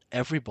just about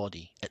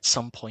everybody at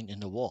some point in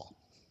the war.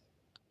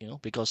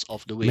 Because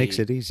of the way Makes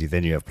it easy.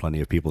 Then you have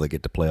plenty of people that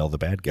get to play all the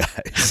bad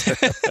guys.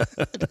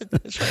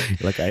 That's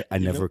right. Like I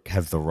never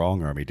have the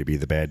wrong army to be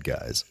the bad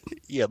guys.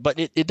 Yeah, but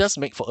it does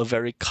make for a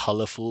very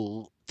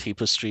colorful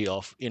tapestry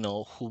of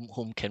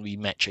whom can we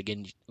match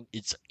against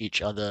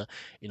each other,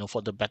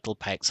 for the battle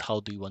packs. How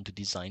do you want to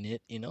design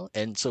it,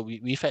 and so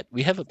we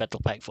have a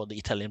battle pack for the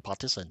Italian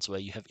partisans, where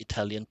you have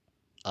Italian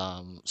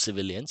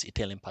civilians,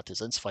 Italian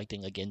partisans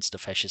fighting against the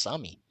fascist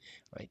army,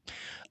 right?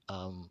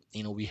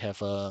 We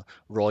have a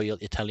Royal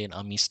Italian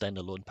Army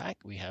standalone pack.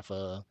 We have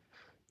a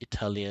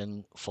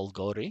Italian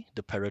Folgore,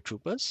 the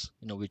paratroopers,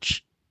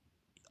 which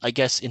I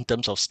guess in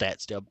terms of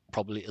stats, they're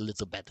probably a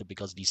little better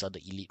because these are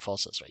the elite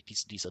forces, right?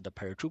 These are the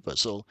paratroopers.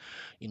 So,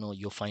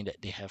 you'll find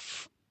that they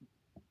have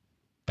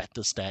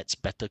better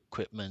stats, better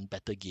equipment,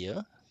 better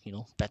gear,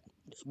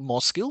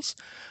 more skills.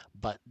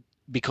 But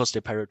because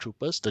they're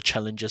paratroopers, the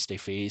challenges they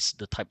face,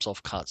 the types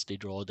of cards they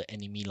draw, the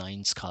enemy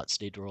lines cards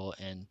they draw,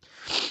 and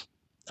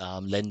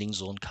landing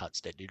zone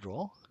cards that they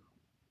draw,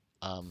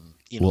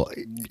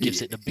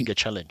 gives it a bigger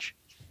challenge.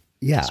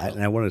 Yeah,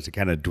 and I wanted to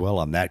kind of dwell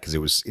on that because it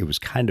was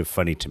kind of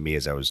funny to me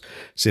as I was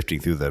sifting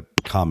through the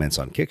comments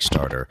on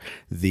Kickstarter,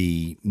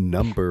 the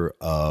number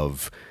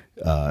of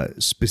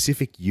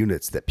specific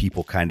units that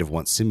people kind of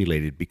want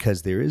simulated,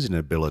 because there is an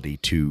ability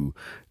to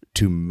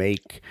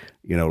make,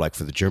 like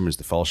for the Germans,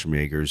 the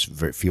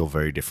Fallschirmjägers feel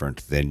very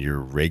different than your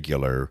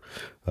regular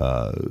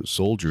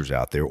soldiers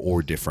out there,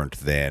 or different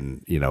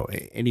than,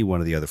 any one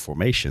of the other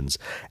formations.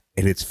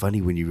 And it's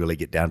funny when you really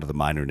get down to the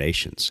minor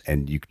nations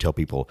and you tell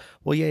people,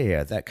 well,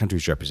 yeah, that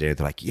country's represented.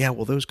 They're like, yeah,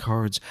 well, those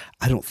cards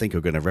I don't think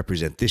are going to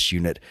represent this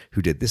unit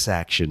who did this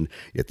action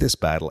at this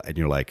battle. And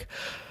you're like,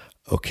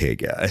 okay,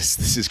 guys,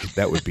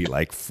 that would be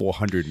like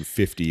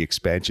 450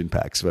 expansion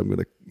packs if I'm going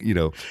to,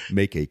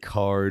 make a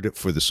card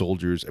for the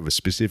soldiers of a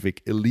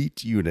specific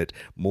elite unit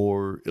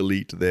more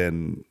elite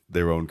than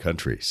their own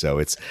country. So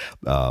it's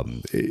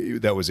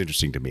that was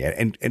interesting to me.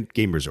 And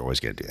gamers are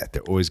always going to do that.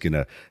 They're always going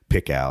to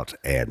pick out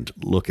and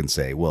look and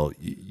say, well,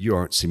 you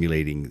aren't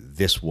simulating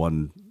this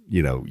one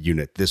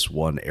unit, this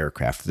one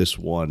aircraft, this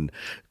one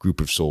group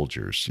of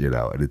soldiers,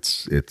 and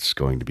it's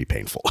going to be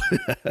painful.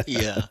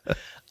 Yeah,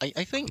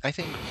 I think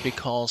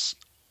because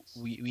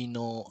we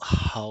know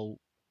how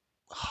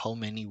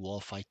many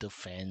warfighter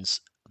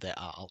fans there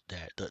are out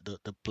there.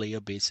 The player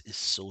base is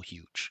so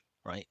huge,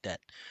 right? That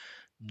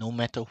no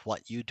matter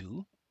what you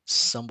do,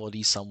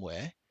 somebody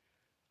somewhere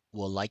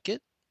will like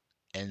it,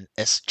 and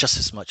just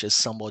as much as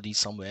somebody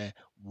somewhere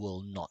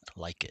will not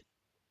like it.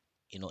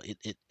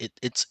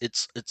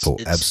 It's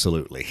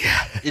absolutely.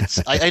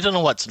 I don't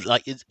know what's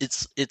like.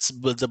 It's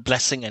the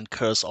blessing and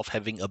curse of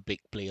having a big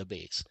player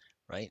base,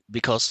 right?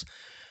 Because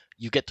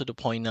you get to the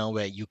point now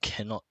where you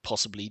cannot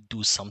possibly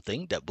do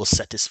something that will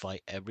satisfy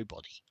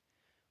everybody.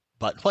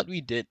 But what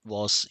we did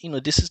was,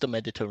 this is the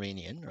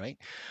Mediterranean, right?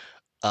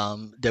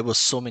 There were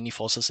so many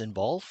forces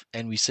involved,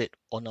 and we said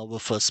on our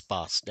first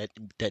pass,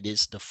 that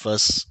is the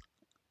first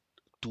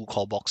 2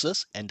 core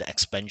boxes and the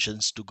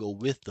expansions to go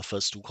with the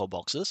first 2 core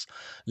boxes,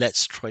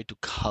 let's try to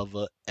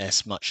cover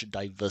as much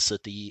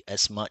diversity,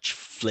 as much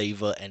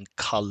flavor and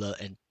color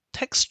and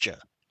texture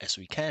as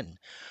we can.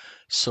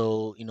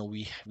 So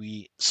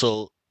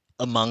so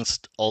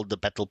amongst all the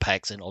battle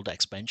packs and all the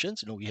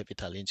expansions, we have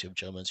Italians, you have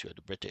Germans, you have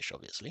the British,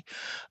 obviously.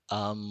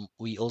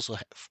 We also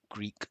have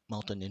Greek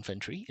mountain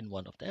infantry in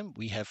one of them.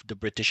 We have the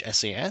British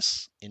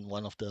SAS in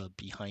one of the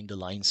behind the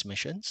lines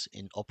missions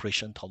in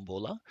Operation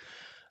Tombola.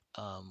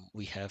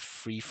 We have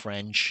Free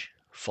French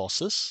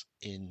forces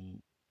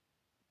in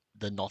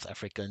the North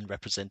African,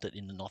 represented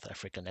in the North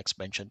African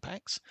expansion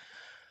packs.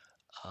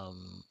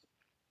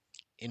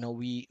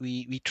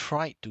 We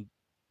tried to,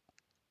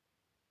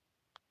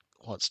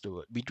 what's the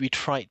word? We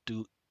tried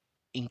to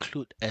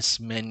include as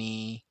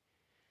many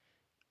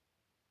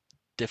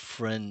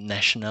different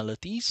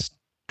nationalities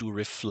to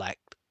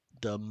reflect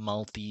the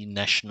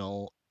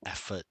multinational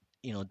effort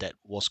that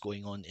was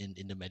going on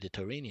in the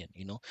Mediterranean.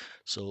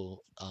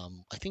 So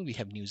I think we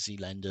have New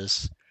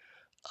Zealanders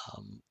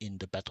in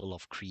the Battle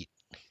of Crete,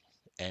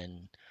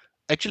 and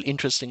actually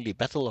interestingly,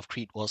 Battle of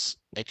Crete was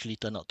actually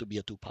turned out to be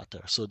a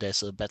 2-parter. So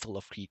there's a Battle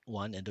of Crete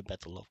 1 and a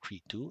Battle of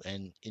Crete 2,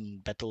 and in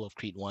Battle of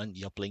Crete 1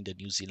 you're playing the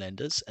New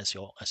Zealanders as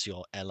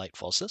your allied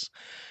forces,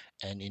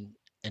 and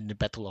in the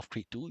Battle of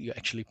Crete 2 you're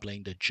actually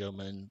playing the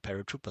German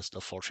paratroopers, the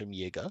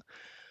Fallschirmjäger,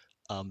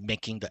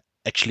 making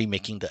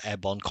the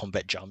airborne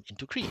combat jump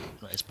into Crete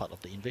as part of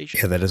the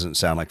invasion. Yeah, that doesn't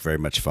sound like very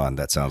much fun.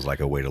 That sounds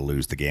like a way to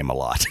lose the game a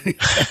lot.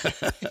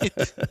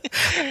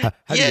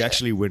 How do you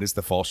actually win as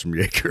the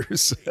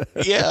Fallschirmjägers?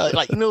 Yeah,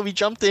 we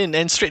jumped in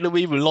and straight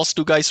away we lost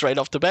 2 guys right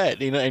off the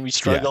bat, and we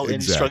struggled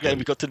and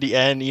we got to the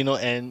end,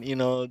 and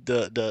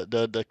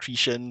the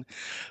Cretan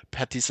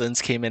partisans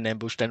came and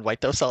ambushed and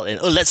wiped us out,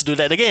 and let's do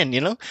that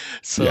again,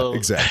 So yeah,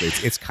 exactly.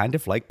 It's kind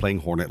of like playing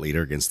Hornet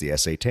Leader against the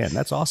SA-10.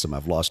 That's awesome.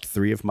 I've lost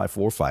 3 of my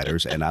 4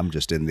 fighters, and I'm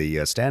just in the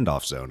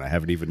standoff zone. I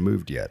haven't even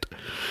moved yet.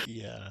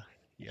 Yeah.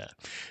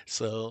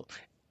 So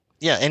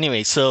yeah.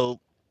 Anyway, so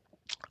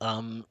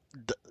um,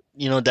 the,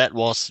 that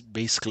was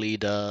basically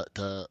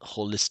the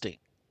holistic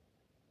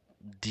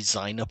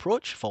design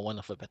approach, for one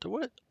of a better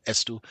word,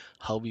 as to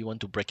how we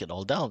want to break it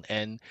all down.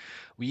 And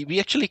we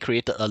actually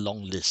created a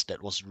long list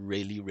that was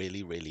really,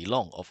 really, really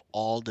long of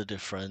all the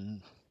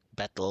different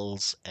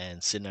battles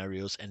and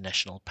scenarios and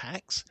national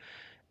packs,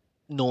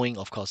 knowing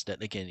of course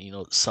that again,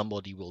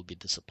 somebody will be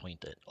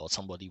disappointed, or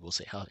somebody will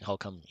say, how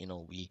come,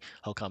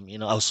 how come,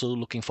 I was so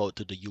looking forward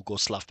to the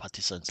Yugoslav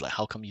partisans, like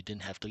how come you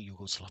didn't have the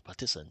Yugoslav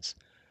partisans?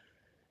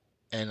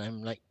 And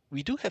I'm like,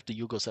 we do have the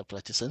Yugoslav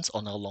partisans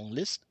on our long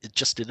list, it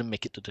just didn't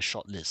make it to the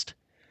short list.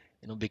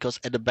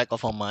 Because at the back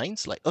of our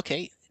minds, like,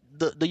 okay,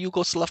 the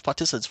Yugoslav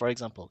partisans, for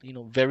example,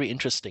 very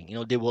interesting.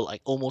 They were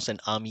like almost an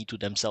army to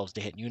themselves.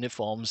 They had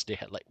uniforms. They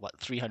had like what,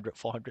 300,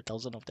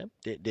 400,000 of them.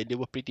 They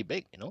were pretty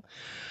big.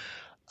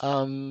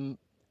 Um,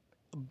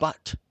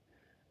 but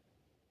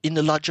in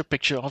the larger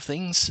picture of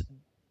things,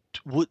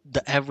 would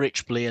the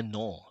average player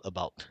know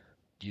about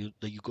the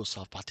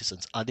Yugoslav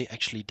partisans? Are they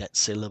actually that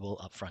saleable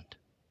up front?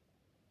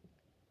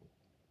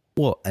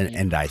 Well,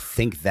 and I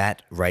think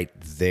that right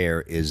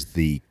there is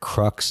the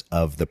crux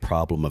of the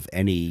problem of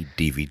any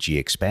DVG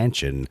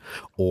expansion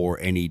or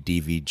any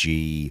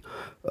DVG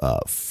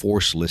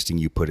force listing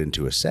you put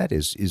into a set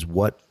is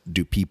what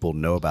do people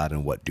know about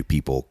and what do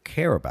people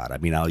care about? I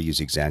mean, I'll use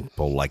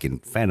example like in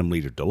Phantom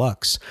Leader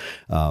Deluxe.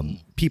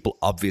 People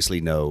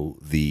obviously know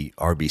the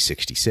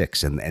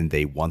RB66 and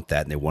they want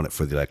that and they want it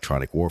for the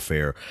electronic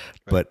warfare. Right.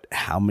 But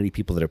how many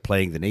people that are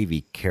playing the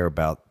Navy care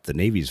about the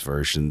Navy's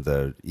version,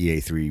 the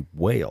EA3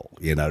 Whale?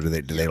 Do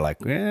they like,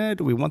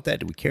 do we want that?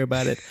 Do we care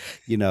about it?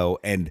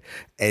 And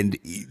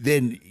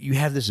then you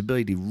have this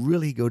ability to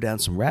really go down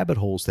some rabbit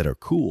holes that are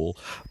cool,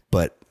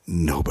 but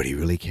nobody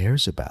really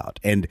cares about.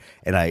 And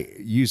I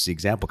use the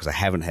example because I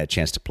haven't had a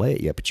chance to play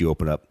it yet, but you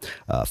open up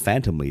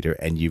Phantom Leader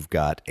and you've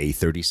got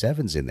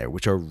A37s in there,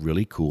 which are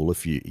really cool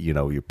if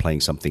you're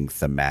playing something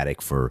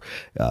thematic for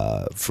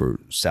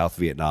South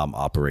Vietnam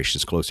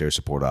operations, close air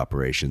support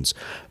operations.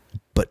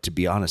 But to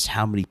be honest,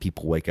 how many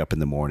people wake up in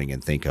the morning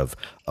and think of,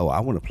 oh, I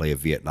want to play a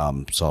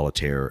Vietnam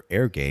solitaire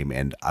air game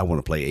and I want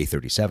to play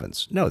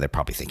A37s? No, they're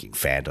probably thinking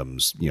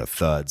Phantoms,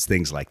 Thuds,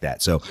 things like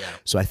that. So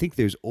I think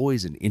there's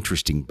always an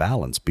interesting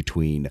balance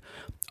between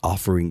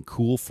offering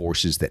cool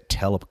forces that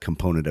tell a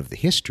component of the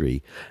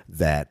history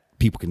that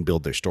people can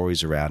build their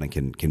stories around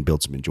and can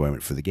build some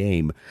enjoyment for the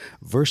game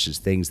versus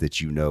things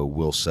that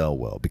will sell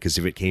well. Because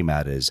if it came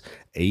out as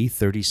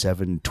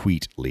A37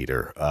 Tweet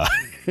Leader, I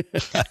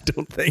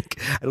don't think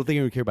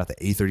anyone would care about the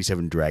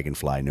A37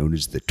 Dragonfly known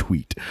as the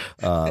Tweet.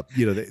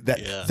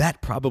 That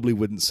probably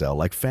wouldn't sell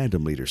like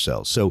Phantom Leader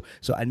sells. So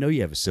I know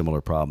you have a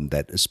similar problem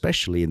that,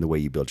 especially in the way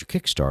you build your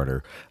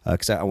Kickstarter,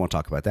 because I want to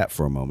talk about that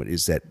for a moment,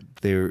 is that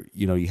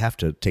you have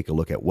to take a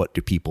look at what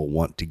do people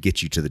want to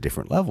get you to the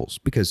different levels.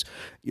 Because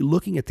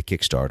looking at the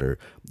Kickstarter,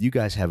 you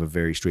guys have a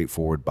very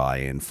straightforward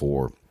buy-in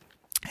for,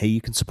 hey, you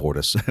can support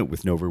us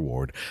with no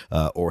reward,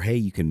 or hey,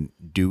 you can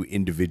do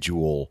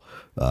individual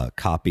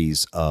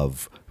copies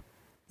of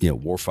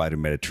Warfighter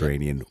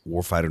Mediterranean,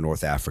 Warfighter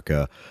North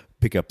Africa,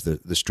 pick up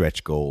the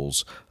stretch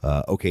goals.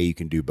 Okay, you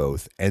can do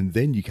both. And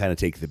then you kind of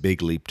take the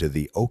big leap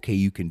to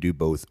you can do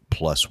both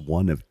plus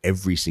one of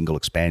every single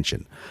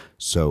expansion.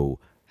 So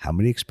how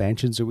many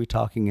expansions are we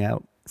talking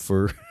out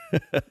for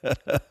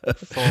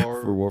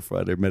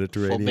Warfighter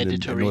Mediterranean,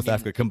 and North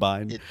Africa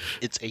combined?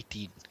 It's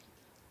 18.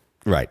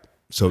 Right.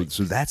 So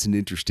that's an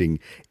interesting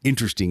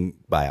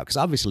buyout, because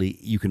obviously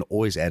you can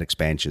always add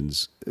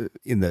expansions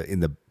in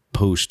the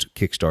post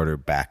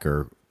Kickstarter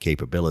backer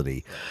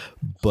capability,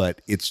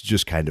 but it's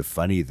just kind of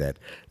funny that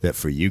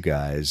for you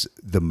guys,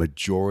 the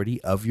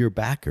majority of your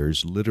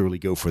backers literally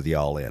go for the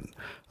all in.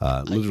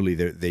 Literally,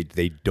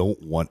 they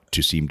don't want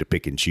to seem to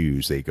pick and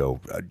choose. They go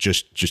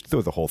just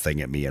throw the whole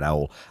thing at me,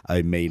 and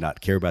I may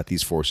not care about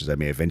these forces. I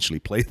may eventually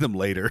play them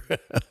later,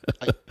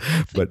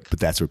 but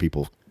that's where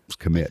people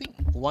commit. I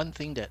think one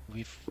thing that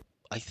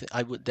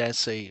I would dare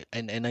say,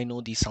 and I know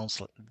this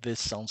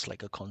sounds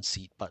like a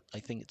conceit, but I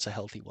think it's a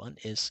healthy one,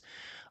 is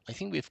I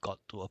think we've got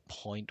to a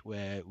point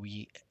where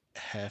we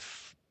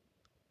have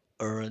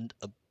earned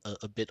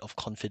a bit of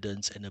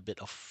confidence and a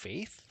bit of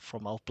faith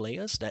from our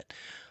players that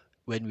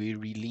when we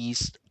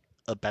release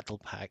a battle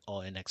pack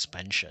or an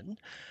expansion,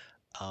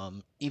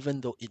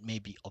 even though it may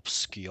be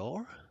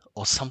obscure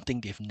or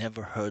something they've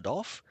never heard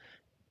of,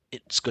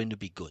 it's going to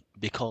be good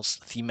because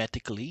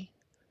thematically,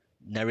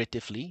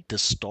 narratively, the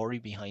story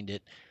behind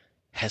it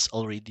has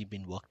already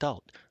been worked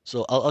out.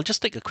 So I'll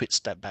just take a quick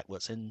step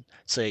backwards and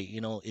say,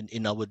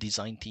 in our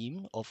design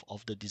team of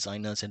the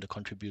designers and the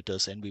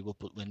contributors, and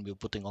when we were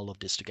putting all of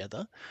this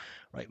together,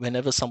 right?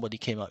 Whenever somebody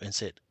came up and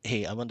said,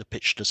 hey, I want to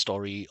pitch the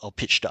story or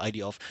pitch the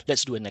idea of,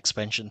 let's do an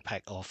expansion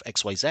pack of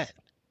XYZ.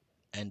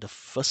 And the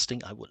first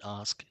thing I would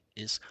ask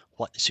is,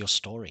 what is your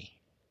story?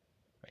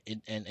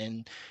 Right?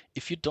 And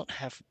if you don't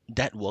have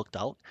that worked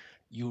out,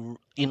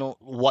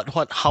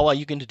 how are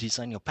you going to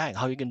design your pack?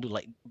 How are you going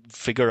to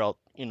figure out,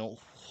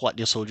 what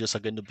your soldiers are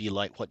going to be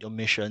like, what your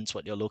missions,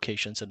 what your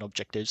locations and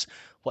objectives,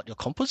 what your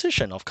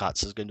composition of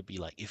cards is going to be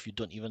like if you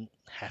don't even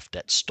have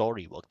that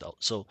story worked out.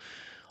 So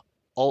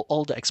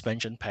all the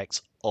expansion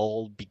packs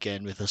all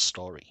began with a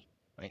story,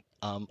 right?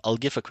 I'll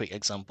give a quick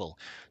example.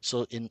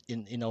 So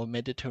in our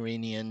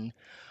Mediterranean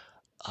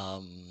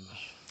um,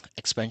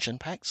 expansion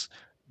packs,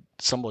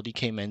 somebody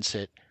came and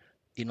said,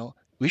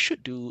 we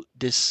should do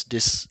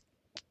this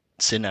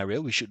scenario,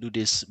 we should do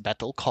this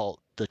battle called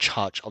the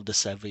Charge of the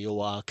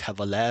Savoia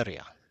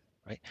Cavalleria,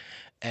 right?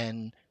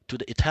 And to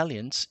the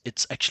Italians,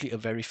 it's actually a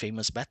very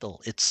famous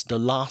battle. It's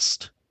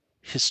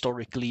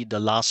historically, the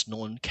last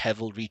known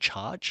cavalry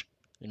charge,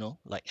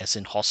 like as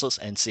in horses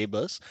and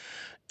sabers,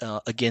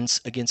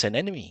 against an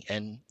enemy.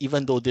 And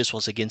even though this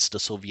was against the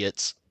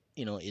Soviets,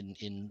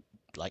 in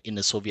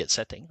a Soviet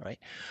setting, right?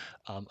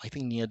 I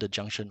think near the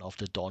junction of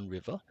the Don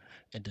River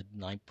and the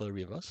Dnieper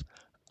rivers.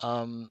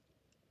 Um,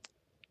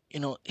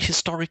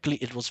 Historically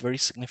it was very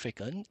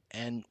significant,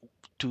 and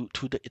to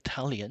the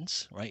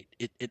Italians, right,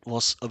 it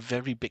was a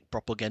very big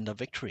propaganda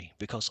victory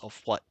because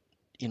of what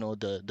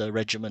the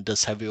regiment, the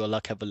Savoia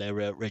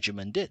Cavalleria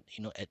regiment did,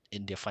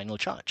 in their final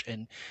charge.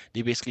 And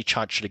they basically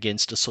charged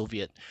against the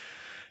Soviet,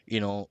 you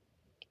know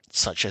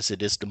such as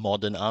it is the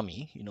modern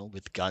army,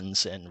 with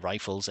guns and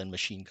rifles and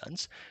machine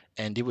guns,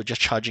 and they were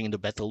just charging into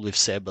battle with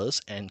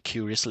sabers and,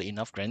 curiously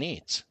enough,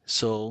 grenades.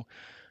 So,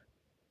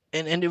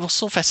 and it was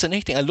so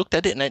fascinating. I looked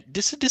at it and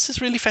this is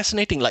really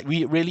fascinating. Like,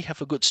 we really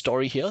have a good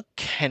story here.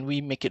 Can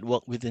we make it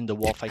work within the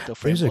Warfighter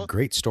framework? There's a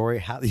great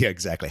story. Yeah,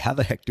 exactly. How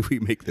the heck do we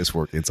make this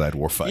work inside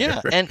Warfighter?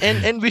 Yeah,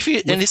 and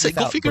they said,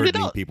 go figure it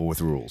out. People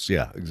with rules.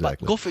 Yeah,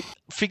 exactly. But go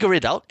figure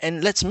it out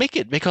and let's make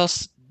it,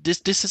 because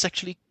this is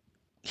actually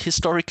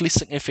historically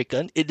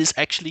significant. It is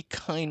actually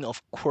kind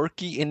of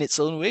quirky in its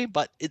own way,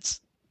 but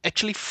it's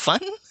actually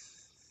fun.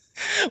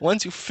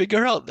 Once you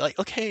figure out, like,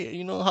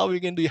 okay, how we're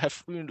going to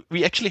have,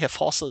 we actually have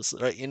horses,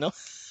 right?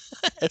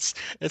 As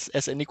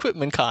an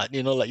equipment card,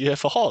 like you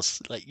have a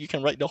horse, like you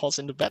can ride the horse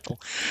in the battle.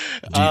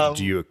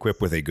 Do you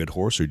equip with a good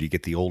horse, or do you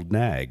get the old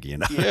nag?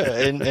 Yeah,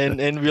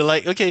 and we're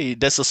like, okay,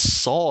 there's a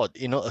sword,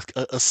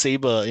 a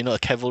saber, a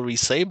cavalry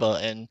saber,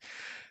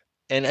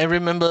 and I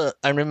remember,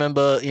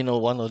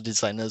 one of the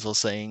designers was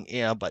saying,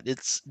 yeah, but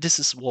this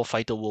is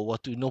Warfighter World War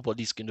II.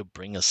 Nobody's going to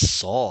bring a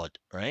sword,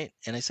 right?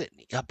 And I said,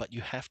 yeah, but you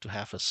have to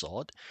have a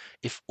sword,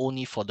 if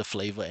only for the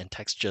flavor and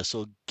texture.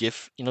 So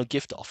give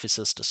the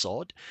officers the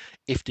sword.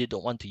 If they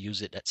don't want to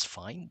use it, that's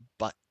fine.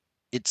 But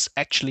it's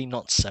actually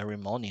not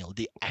ceremonial.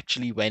 They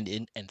actually went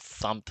in and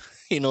thumped,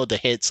 the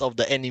heads of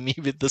the enemy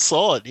with the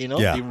sword.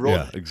 Yeah, they wrote.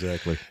 Yeah,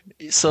 exactly.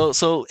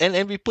 So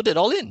and we put it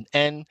all in,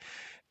 and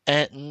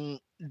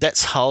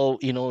that's how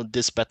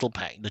this battle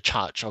pack, the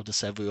Charge of the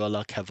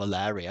Savoia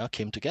Cavalleria,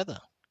 came together,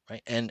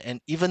 right? And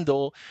even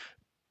though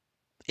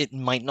it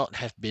might not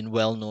have been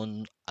well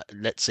known,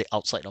 let's say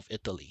outside of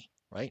Italy,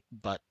 right?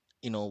 But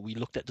we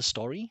looked at the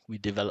story, we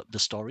developed the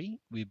story,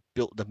 we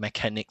built the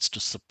mechanics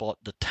to support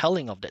the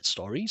telling of that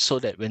story, so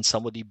that when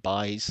somebody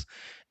buys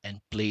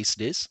and plays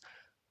this,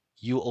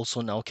 you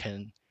also now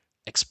can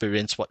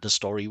experience what the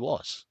story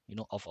was,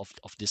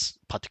 of this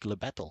particular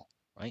battle,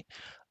 right?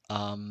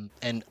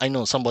 And I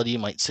know somebody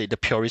might say, the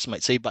purist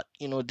might say, but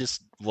this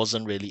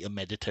wasn't really a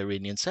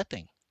Mediterranean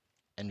setting.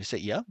 And we say,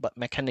 yeah, but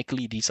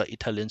mechanically these are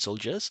Italian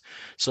soldiers.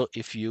 So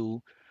if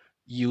you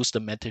use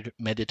the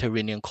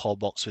Mediterranean core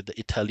box with the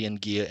Italian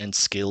gear and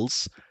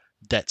skills,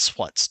 that's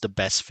what's the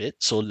best fit.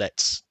 So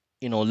let's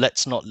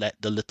not let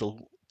the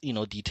little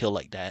detail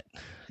like that,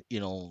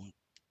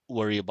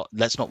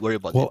 let's not worry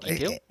about the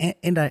detail.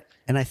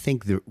 And I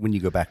think that when you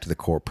go back to the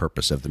core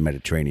purpose of the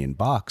Mediterranean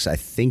box, I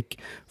think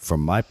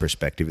from my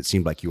perspective, it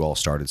seemed like you all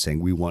started saying,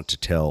 we want to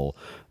tell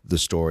the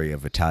story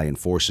of Italian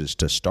forces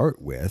to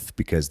start with,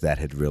 because that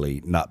had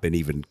really not been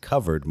even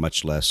covered,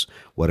 much less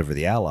whatever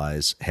the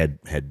Allies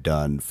had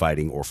done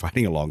fighting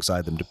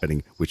alongside them,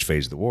 depending which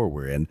phase of the war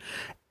we're in.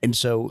 And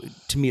so,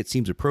 to me, it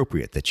seems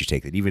appropriate that you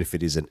take that, even if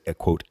it is a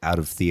quote out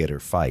of theater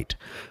fight.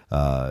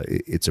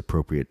 It's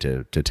appropriate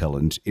to tell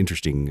an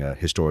interesting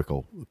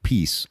historical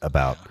piece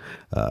about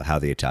how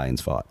the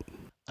Italians fought.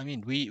 I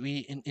mean, we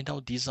in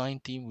our design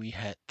team, we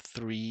had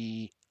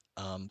three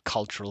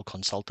cultural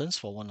consultants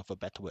for one of our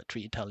battle work,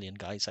 three Italian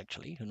guys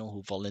actually,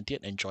 who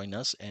volunteered and joined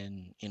us,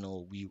 and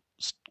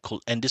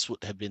and this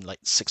would have been like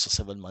 6 or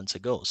 7 months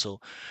ago.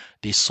 So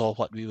they saw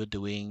what we were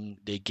doing,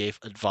 they gave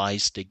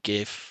advice, they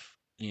gave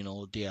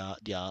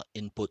their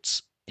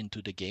inputs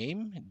into the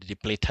game. They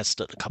play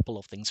tested a couple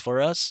of things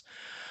for us.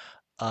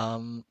 I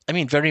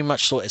mean, very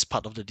much so as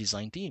part of the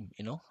design team,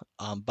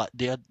 but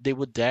they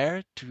were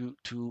there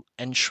to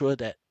ensure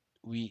that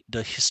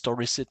the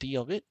historicity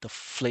of it, the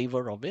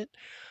flavor of it,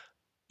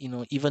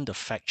 even the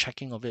fact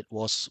checking of it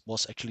was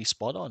actually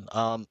spot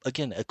on.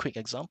 Again, a quick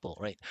example,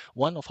 right?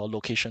 One of our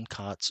location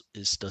cards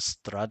is the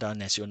Strada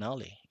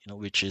Nazionale,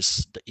 which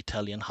is the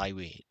Italian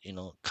highway,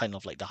 kind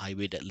of like the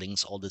highway that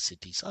links all the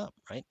cities up,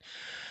 right?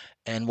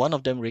 And one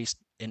of them raised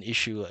an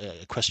issue,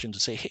 a question to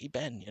say, hey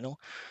Ben,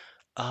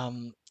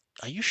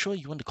 are you sure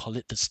you want to call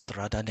it the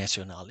Strada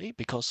Nazionale?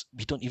 Because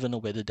we don't even know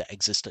whether that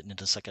existed in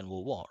the Second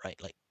World War, right?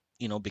 Like,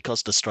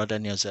 because the Strada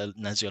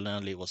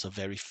Nazionale was a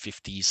very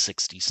 50s,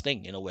 60s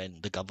thing, when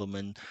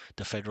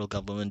the federal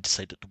government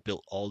decided to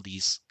build all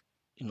these,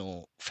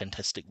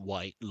 fantastic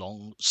wide,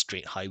 long,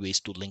 straight highways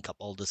to link up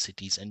all the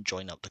cities and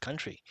join up the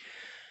country.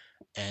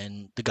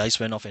 And the guys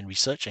went off and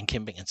researched and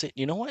came back and said,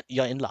 you know what?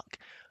 You're in luck.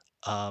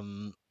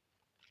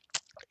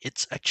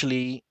 It's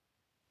actually,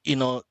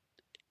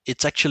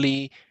 it's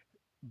actually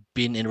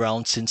been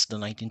around since the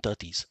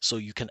 1930s. So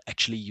you can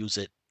actually use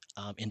it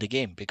in the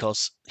game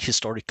because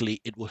historically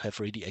it would have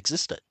already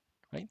existed,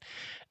 right?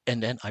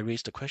 And then I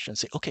raised the question and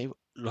say, okay,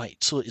 right,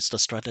 so it's the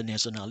Strada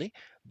Nazionale,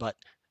 but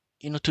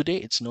today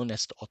it's known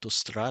as the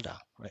Autostrada,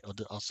 right, or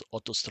the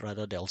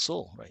Autostrada del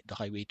Sol, right, the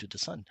highway to the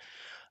sun.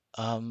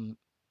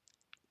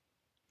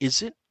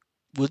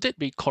 Would it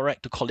be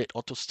correct to call it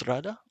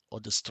Autostrada or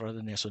the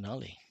Strada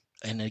Nazionale?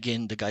 And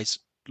again, the guys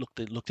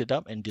looked it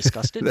up and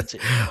discussed it and said,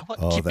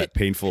 "Oh, that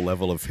painful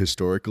level of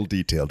historical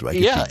detail. Do I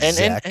get the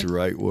exact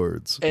right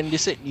words?" And they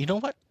said, you know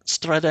what,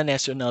 Strada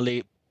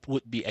Nazionale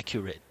would be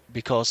accurate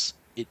because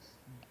it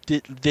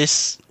did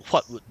this.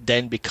 What would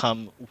then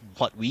become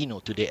what we know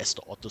today as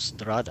the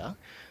Autostrada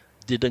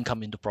didn't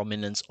come into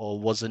prominence or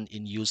wasn't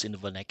in use in the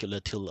vernacular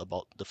till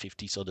about the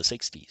 50s or the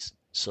 60s.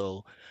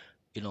 So,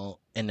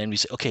 and then we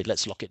say, okay,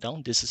 let's lock it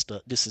down. This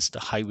is the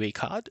highway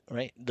card,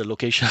 right? The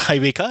location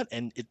highway card,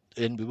 and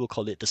we will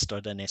call it the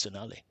Strada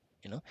Nazionale,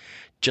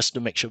 just to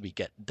make sure we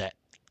get that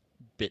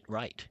bit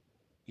right.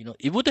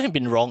 It wouldn't have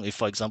been wrong if,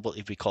 for example,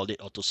 if we called it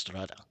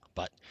Autostrada,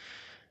 but,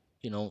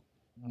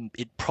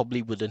 it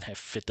probably wouldn't have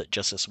fitted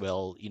just as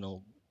well,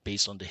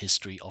 based on the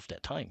history of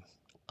that time.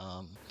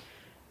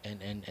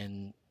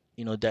 And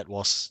that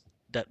was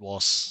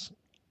what's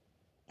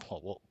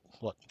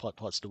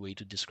the way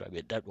to describe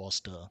it? That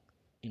was the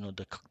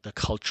the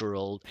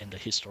cultural and the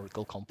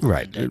historical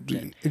component.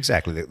 Right,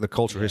 exactly. The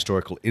cultural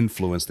historical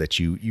influence that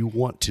you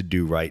want to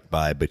do right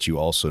by, but you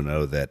also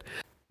know that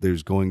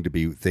there's going to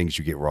be things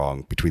you get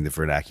wrong between the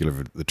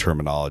vernacular, the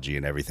terminology,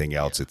 and everything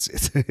else.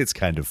 Yeah. It's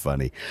kind of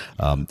funny.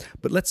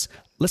 But let's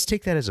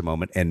take that as a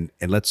moment and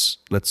let's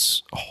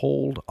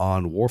hold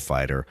on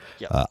Warfighter.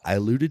 Yeah. I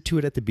alluded to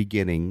it at the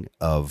beginning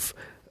of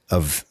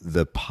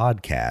the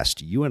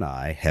podcast. You and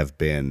I have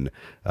been,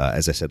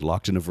 as I said,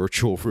 locked in a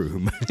virtual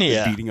room,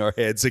 beating our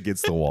heads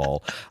against the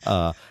wall,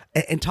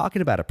 and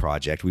talking about a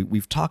project.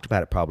 We've talked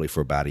about it probably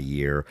for about a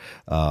year,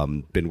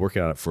 been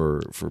working on it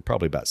for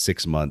probably about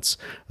 6 months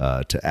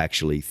to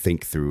actually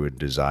think through and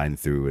design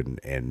through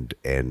and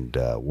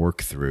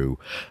work through.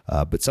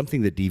 But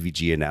something that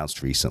DVG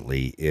announced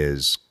recently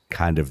is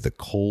kind of the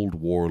Cold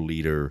War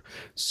Leader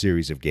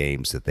series of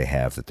games that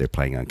they're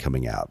planning on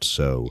coming out.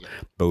 So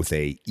both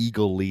a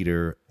Eagle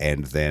Leader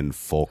and then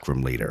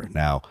Fulcrum Leader.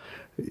 Now,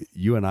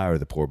 you and I are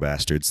the poor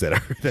bastards that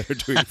are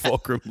doing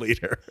Fulcrum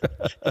Leader,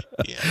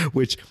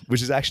 which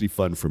is actually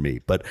fun for me.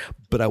 But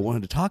I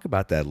wanted to talk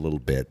about that a little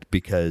bit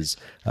because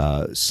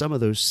some of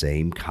those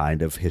same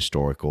kind of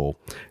historical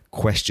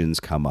questions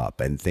come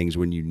up and things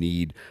when you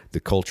need the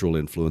cultural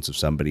influence of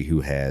somebody who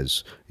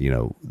has,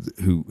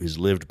 who has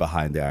lived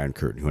behind the Iron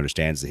Curtain, who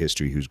understands the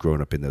history, who's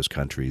grown up in those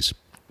countries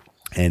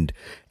and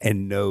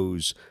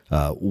knows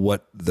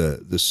what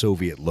the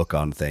Soviet look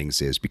on things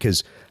is.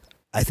 Because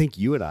I think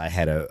you and I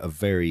had a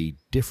very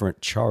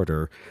different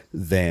charter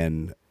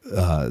than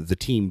the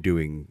team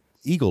doing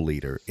Eagle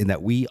Leader, in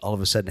that we all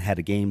of a sudden had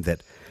a game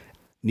that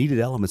needed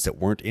elements that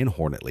weren't in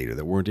Hornet Leader,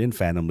 that weren't in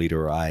Phantom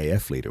Leader or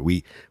IAF Leader.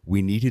 We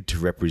needed to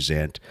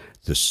represent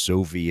the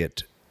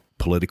Soviet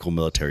political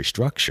military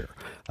structure.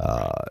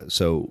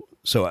 So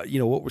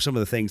what were some of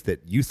the things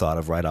that you thought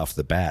of right off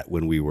the bat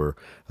when we were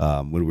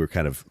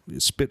kind of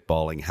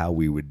spitballing how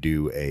we would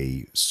do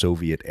a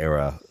Soviet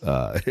era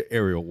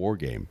aerial war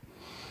game?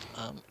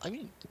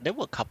 There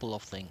were a couple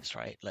of things,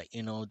 right? Like,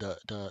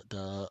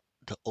 the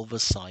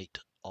oversight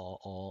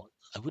or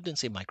I wouldn't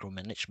say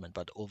micromanagement,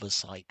 but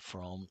oversight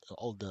from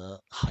all the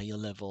higher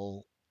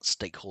level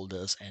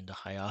stakeholders and the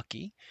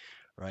hierarchy,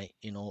 right?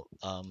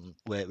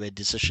 Where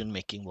decision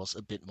making was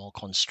a bit more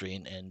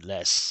constrained and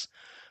less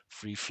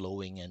free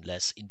flowing and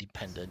less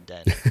independent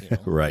than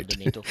right. the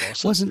NATO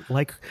forces.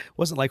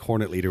 Wasn't like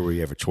Hornet Leader where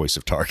you have a choice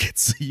of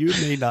targets. You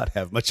may not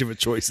have much of a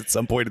choice at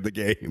some point in the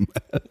game.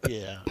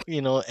 Yeah,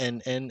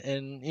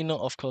 and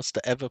of course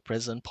the ever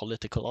present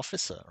political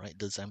officer, right?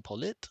 The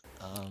Zampolit.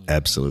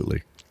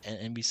 Absolutely.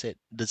 And we said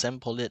the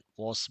Zampolit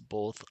was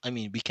both.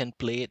 We can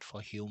play it for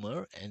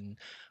humor and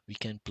we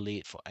can play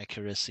it for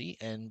accuracy,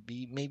 and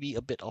be maybe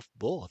a bit of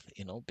both,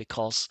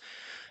 because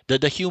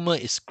the humor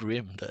is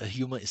grim, the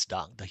humor is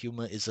dark, the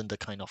humor isn't the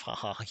kind of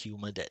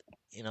humor that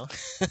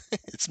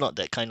it's not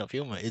that kind of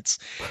humor. It's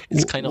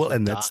kind of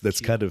and that's humor.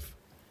 Kind of.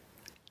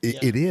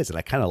 It is, and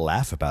I kind of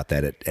laugh about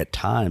that at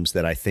times,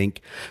 that I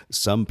think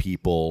some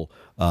people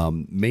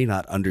may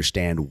not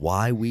understand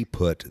why we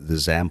put the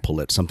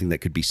Zampolit, something that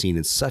could be seen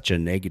in such a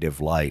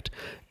negative light,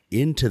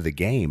 into the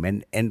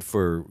game. And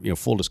for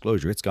full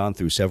disclosure, it's gone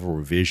through several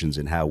revisions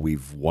in how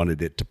we've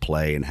wanted it to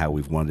play and how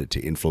we've wanted it to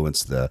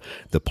influence the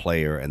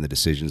player and the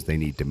decisions they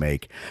need to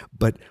make.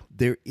 But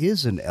there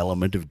is an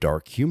element of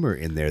dark humor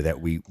in there that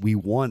we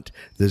want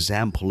the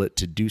Zampullet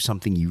to do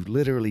something you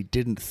literally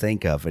didn't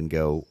think of and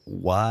go,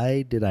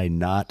 why did I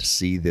not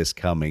see this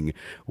coming?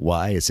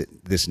 Why is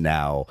this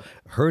now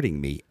hurting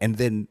me? And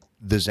then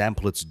the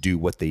Zampullets do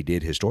what they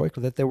did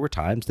historically, that there were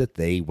times that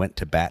they went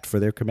to bat for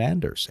their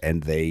commanders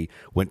and they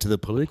went to the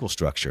political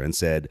structure and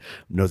said,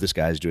 no, this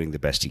guy's doing the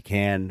best he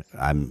can.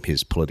 I'm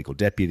his political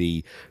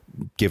deputy.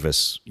 Give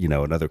us,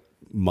 another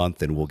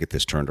month and we'll get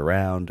this turned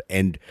around.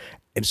 And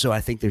so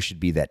I think there should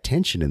be that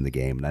tension in the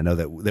game. And I know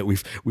that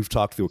we've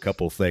talked through a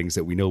couple of things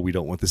that we know we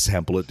don't want the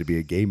Zampullet to be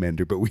a game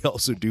ender, but we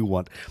also do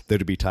want there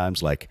to be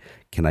times like,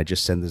 can I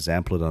just send the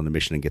Zampullet on a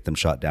mission and get them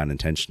shot down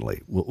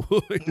intentionally?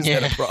 Is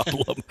that a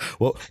problem?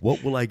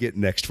 What will I get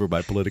next for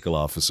my political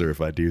officer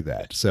if I do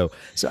that? So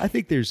I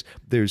think there's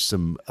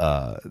some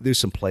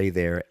play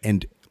there.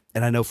 And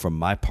I know from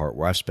my part,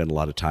 where I've spent a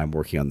lot of time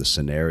working on the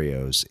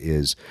scenarios,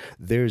 is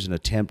there's an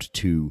attempt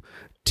to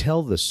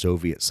tell the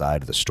Soviet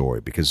side of the story,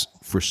 because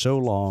for so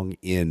long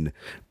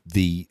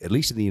at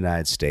least in the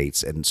United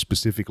States and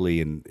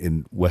specifically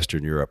in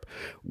Western Europe,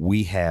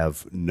 we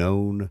have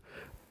known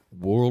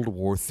World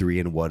War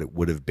III and what it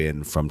would have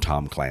been from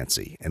Tom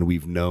Clancy. And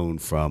we've known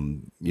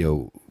from,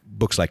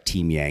 books like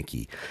Team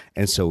Yankee.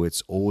 And so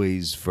it's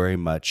always very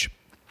much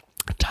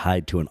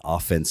tied to an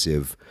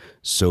offensive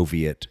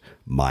Soviet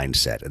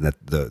mindset, and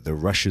that the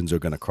Russians are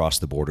going to cross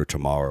the border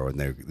tomorrow,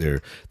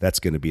 and that's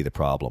going to be the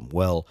problem.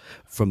 Well,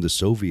 from the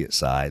Soviet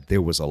side,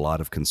 there was a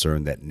lot of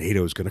concern that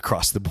NATO is going to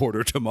cross the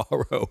border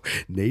tomorrow.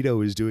 NATO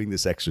is doing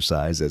this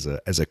exercise as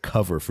a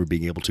cover for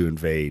being able to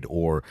invade,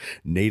 or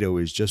NATO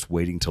is just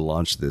waiting to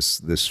launch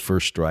this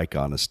first strike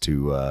on us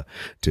to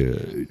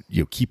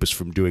keep us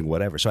from doing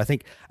whatever. So I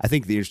think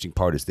the interesting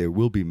part is there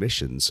will be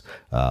missions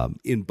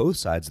in both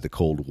sides of the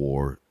Cold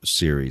War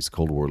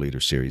Leader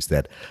series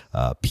that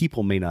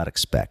people may not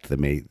expect.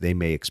 They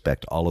may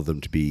expect all of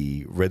them to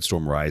be Red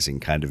Storm Rising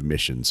kind of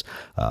missions,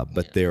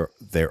 but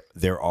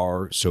there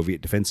are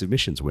Soviet defensive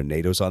missions when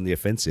NATO's on the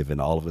offensive, and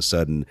all of a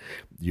sudden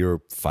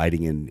you're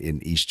fighting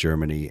in East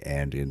Germany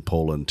and in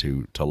Poland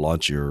to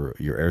launch your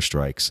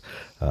airstrikes,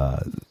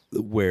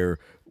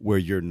 where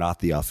you're not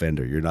the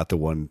offender, you're not the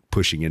one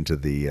pushing into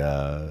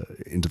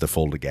the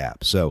Fulda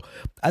Gap. So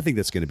I think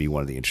that's going to be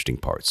one of the interesting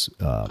parts.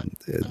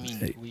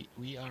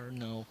 We are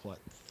now about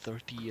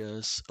 30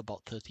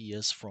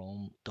 years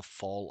from the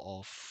fall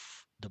of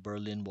the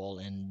Berlin Wall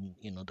and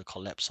the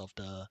collapse of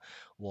the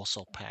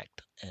Warsaw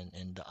Pact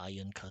and the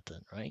Iron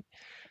Curtain, right?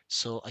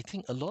 So I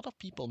think a lot of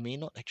people may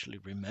not actually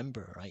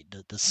remember, right,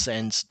 the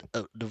sense,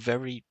 the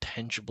very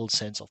tangible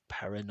sense of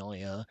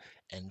paranoia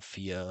and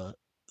fear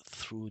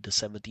through the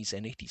 70s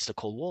and 80s, the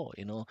Cold War,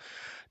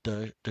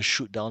 the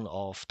shoot down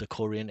of the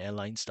Korean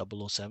Airlines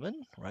 007,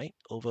 right,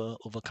 over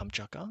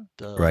Kamchatka,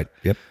 right,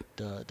 yep,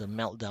 the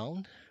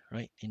meltdown,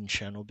 right, in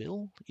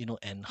Chernobyl,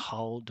 and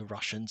how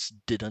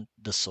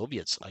the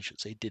Soviets, I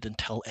should say, didn't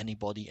tell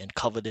anybody and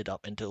covered it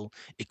up until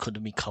it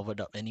couldn't be covered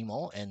up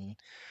anymore, and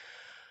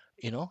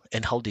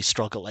and how they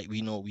struggle. Like,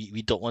 we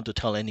don't want to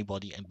tell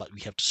anybody, but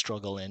we have to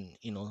struggle, and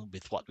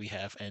with what we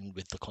have and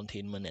with the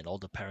containment and all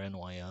the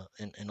paranoia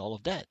and all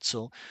of that.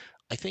 So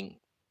I think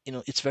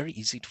it's very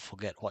easy to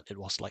forget what it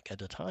was like at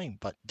the time,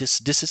 but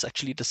this is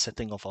actually the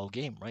setting of our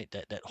game, right?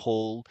 That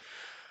whole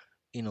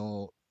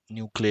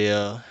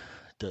nuclear,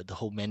 the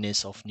whole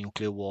menace of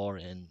nuclear war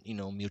and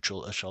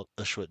mutual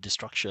assured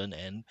destruction,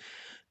 and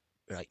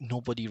right,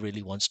 nobody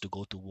really wants to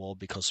go to war,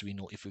 because we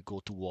know if we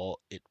go to war,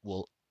 it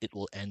will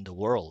end the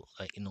world.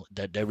 Like,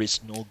 that there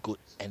is no good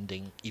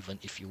ending even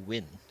if you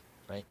win,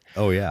 right?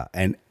 Oh yeah,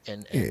 and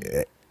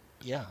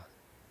yeah.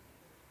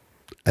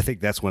 I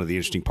think that's one of the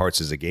interesting parts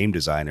as a game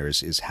designer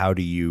is how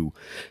do you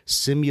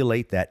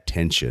simulate that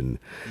tension?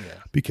 Yeah.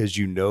 Because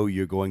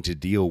you're going to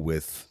deal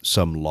with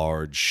some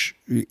large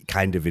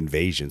kind of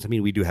invasions. I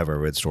mean, we do have our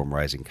Red Storm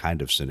Rising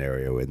kind of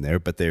scenario in there,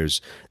 but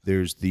there's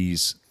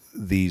these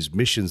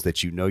missions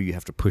that you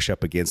have to push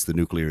up against the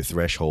nuclear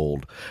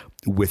threshold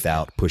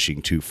without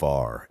pushing too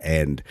far.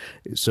 And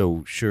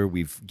so sure,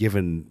 we've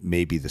given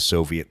maybe the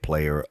Soviet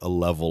player a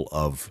level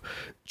of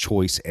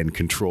choice and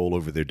control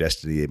over their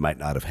destiny they might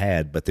not have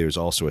had, but there's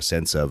also a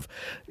sense of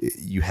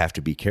you have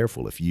to be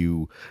careful. If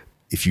you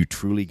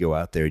truly go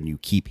out there and you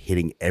keep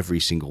hitting every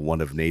single one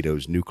of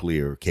NATO's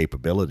nuclear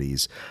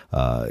capabilities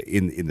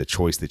in the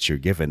choice that you're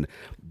given,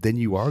 then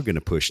you are going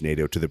to push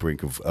NATO to the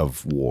brink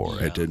of war,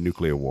 to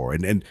nuclear war.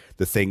 And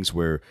the things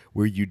where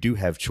you do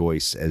have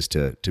choice as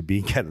to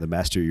being kind of the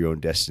master of your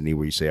own destiny,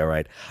 where you say, all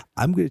right,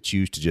 I'm going to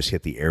choose to just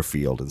hit the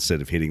airfield instead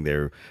of hitting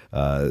their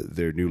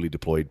newly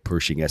deployed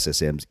Pershing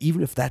SSMs,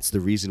 even if that's the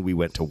reason we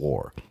went to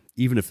war.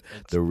 Even if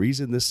the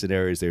reason this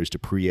scenario is there is to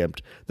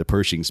preempt the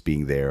Pershings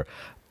being there,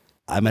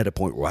 I'm at a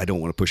point where I don't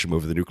want to push them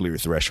over the nuclear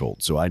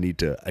threshold, so I need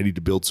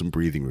to build some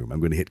breathing room. I'm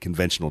going to hit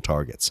conventional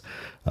targets,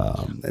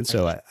 and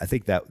so I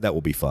think that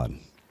will be fun.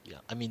 Yeah,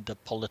 I mean, the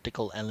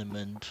political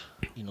element,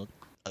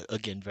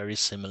 again, very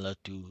similar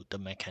to the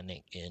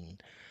mechanic in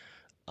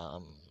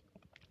um,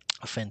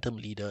 a Phantom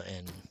Leader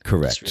and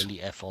Correct.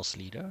 Israeli Air Force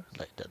Leader.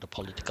 Like the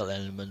political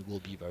element will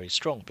be very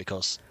strong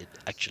because it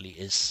actually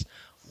is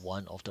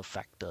one of the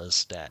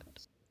factors that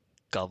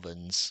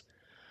governs,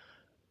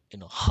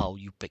 how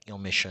you pick your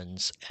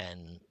missions,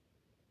 and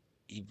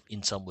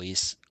in some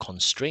ways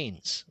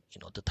constraints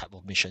the type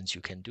of missions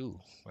you can do,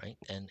 right?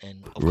 And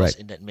of course Right.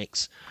 in that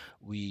mix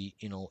we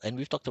and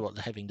we've talked about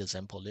having the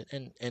Zampolit,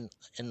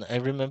 and I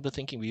remember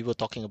thinking we were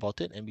talking about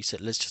it and we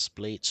said let's just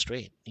play it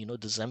straight.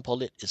 The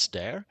Zampolit is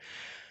there,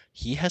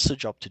 he has a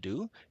job to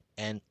do,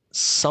 and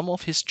some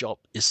of his job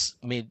is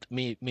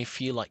may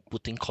feel like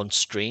putting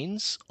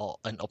constraints or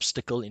an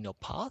obstacle in your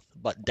path,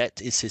 but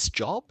that is his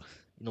job,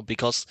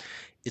 because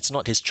it's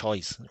not his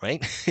choice,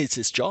 right? It's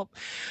his job.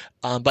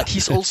 But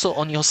he's also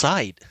on your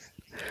side.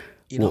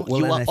 Well, You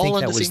and are I all think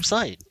on the same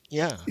side.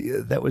 Yeah.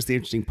 that was the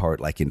interesting part.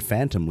 Like in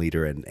Phantom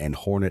Leader and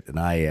Hornet and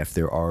IAF,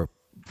 there are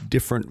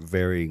different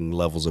varying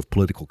levels of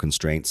political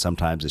constraints.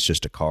 Sometimes it's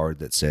just a card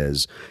that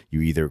says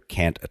you either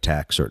can't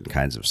attack certain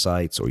kinds of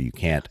sites or you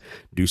can't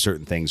do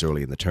certain things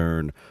early in the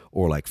turn,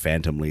 or like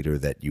Phantom Leader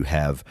that you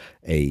have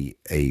a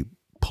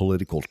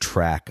political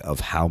track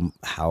of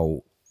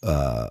how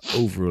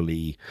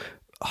overly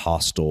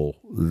hostile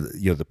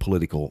the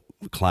political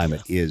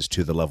climate is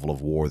to the level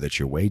of war that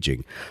you're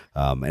waging,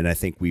 and I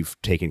think we've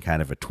taken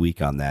kind of a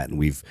tweak on that, and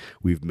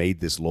we've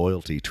made this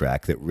loyalty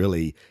track that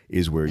really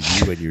is where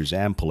you and your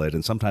Zampolit,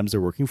 and sometimes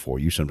they're working for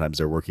you, sometimes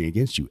they're working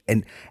against you,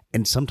 and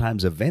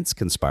sometimes events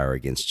conspire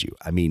against you.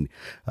 I mean,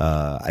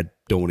 I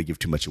don't want to give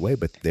too much away,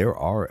 but there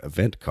are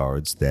event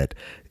cards that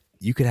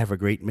you could have a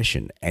great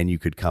mission and you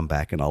could come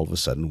back and all of a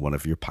sudden one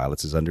of your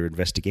pilots is under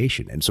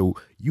investigation. And so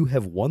you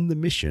have won the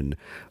mission,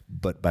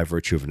 but by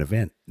virtue of an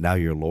event, now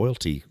your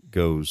loyalty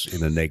goes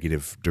in a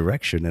negative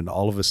direction. And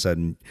all of a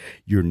sudden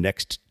your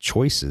next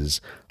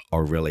choices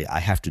are really,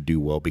 I have to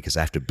do well because I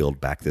have to build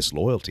back this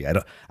loyalty.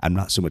 I'm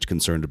not so much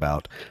concerned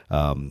about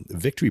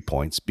victory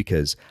points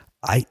because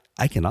I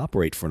can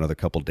operate for another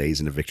couple of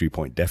days in a victory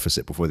point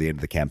deficit before the end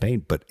of the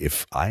campaign. But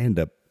if I end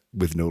up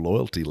with no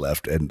loyalty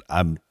left and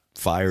I'm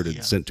fired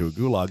and sent to a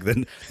gulag,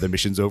 then the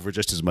mission's over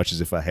just as much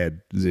as if I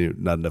had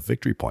not enough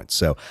victory points.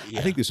 So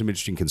I think there's some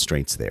interesting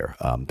constraints there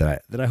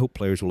that I hope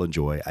players will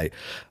enjoy.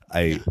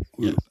 I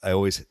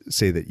always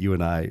say that you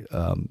and I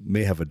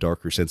may have a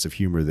darker sense of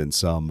humor than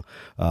some,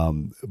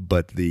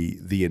 but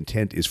the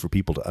intent is for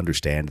people to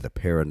understand the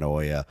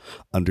paranoia,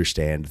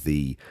 understand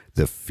the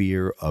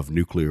fear of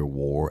nuclear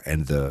war,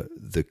 and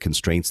the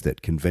constraints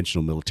that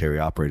conventional military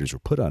operators were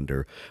put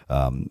under,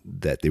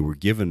 that they were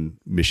given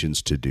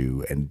missions to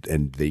do,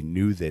 and they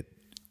knew that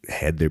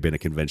had there been a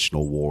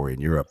conventional war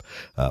in Europe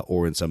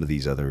or in some of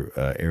these other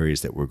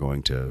areas that we're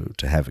going to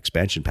have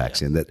expansion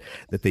packs in, that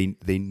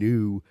they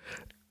knew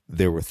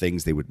there were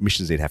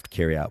missions they'd have to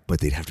carry out, but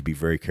they'd have to be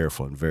very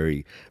careful and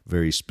very,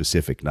 very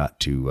specific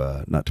not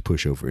to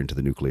push over into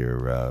the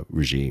nuclear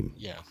regime.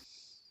 Yeah.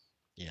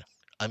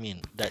 I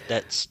mean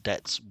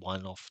that's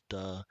one of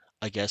the,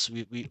 I guess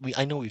we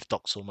I know we've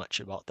talked so much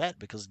about that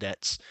because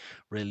that's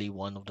really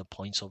one of the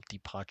points of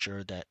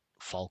departure that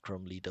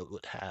Fulcrum Leader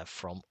would have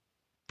from,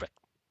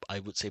 I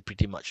would say,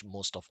 pretty much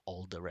most of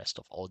all the rest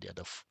of all the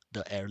other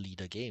the Air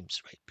Leader games,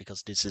 right?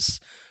 Because this is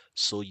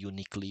so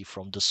uniquely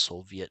from the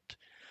Soviet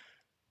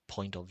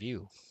point of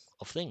view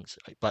of things,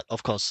 right? But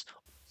of course,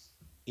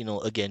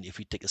 again, if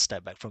we take a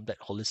step back from that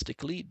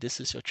holistically,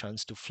 this is your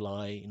chance to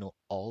fly,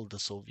 all the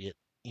Soviet,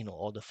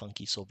 all the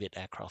funky Soviet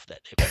aircraft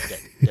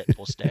that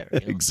was there.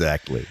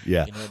 Exactly.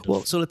 Yeah.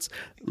 Well, so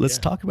let's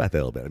talk about that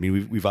a little bit. I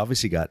mean, we've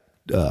obviously got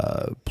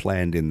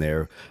planned in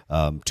there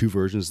 2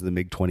 versions of the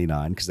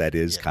MiG-29 because that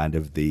is kind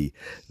of the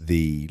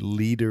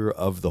leader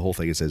of the whole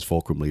thing. It says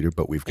Fulcrum Leader,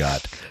 but we've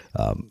got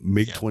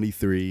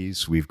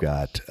MiG-23s, we've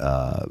got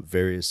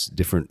various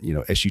different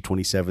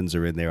Su-27s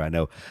are in there. I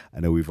know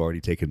we've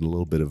already taken a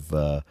little bit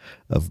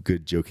of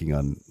good joking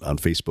on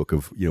Facebook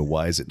of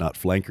why is it not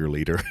Flanker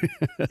Leader?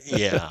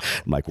 Yeah.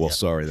 I'm like, well,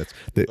 sorry,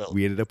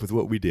 we ended up with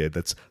what we did.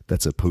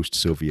 That's a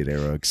post-Soviet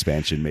era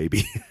expansion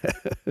maybe.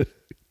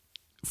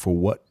 For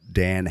what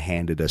Dan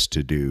handed us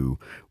to do,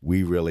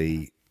 we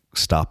really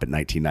stop at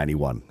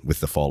 1991 with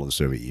the fall of the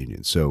Soviet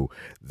Union. So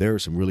there are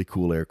some really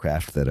cool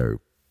aircraft that are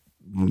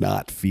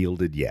not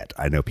fielded yet.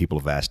 I know people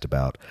have asked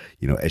about,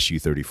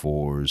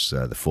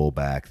 Su-34s, the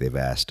fullback. They've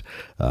asked,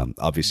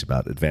 obviously,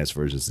 about advanced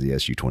versions of the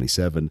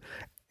Su-27.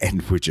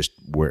 And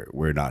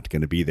we're not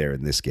going to be there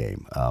in this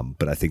game.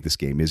 But I think this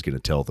game is going to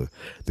tell the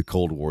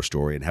Cold War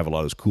story and have a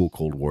lot of those cool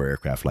Cold War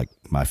aircraft, like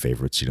my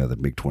favorites, the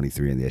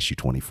MiG-23 and the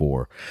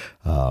Su-24.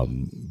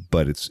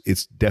 But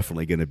it's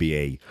definitely going to be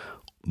a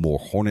more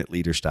Hornet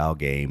Leader style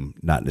game,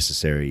 not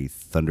necessarily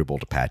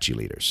Thunderbolt Apache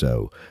Leader.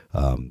 So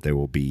there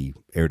will be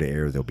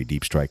air-to-air, there'll be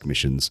deep strike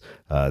missions,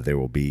 there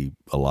will be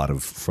a lot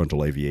of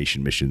frontal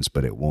aviation missions,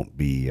 but it won't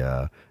be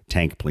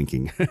tank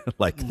plinking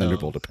like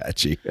Thunderbolt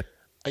Apache.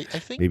 I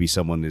think maybe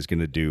someone is going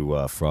to do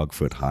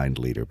Frogfoot Hind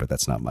Leader, but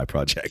that's not my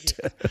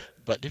project.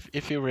 But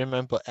if you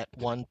remember, at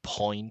one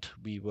point,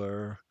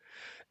 I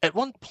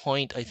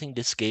think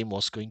this game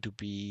was going to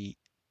be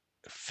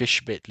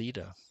Fishbait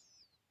Leader.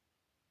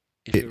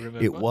 If you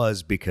remember. It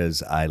was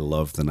because I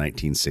love the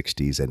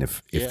 1960s, and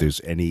if Yeah.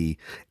 there's any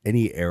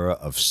era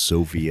of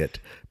Soviet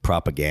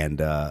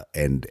propaganda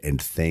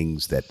and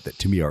things that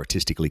to me are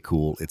artistically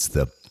cool, it's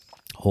the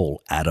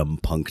whole atom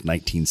punk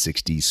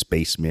 1960s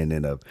spacemen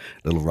in a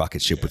little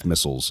rocket ship with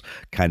missiles,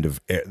 kind of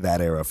that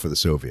era for the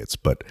Soviets.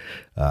 But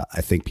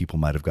I think people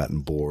might have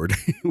gotten bored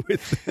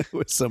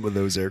with some of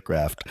those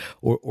aircraft,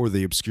 or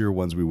the obscure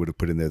ones we would have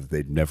put in there that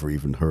they'd never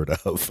even heard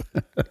of.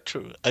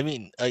 True. I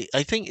mean,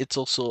 I think it's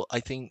also, I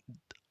think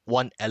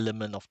one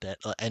element of that,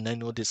 and I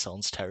know this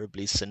sounds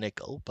terribly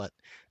cynical, but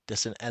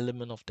there's an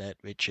element of that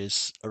which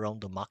is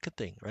around the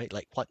marketing, right?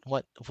 Like what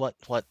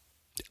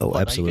Oh,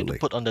 what are you going to absolutely.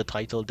 put on the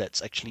title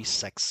that's actually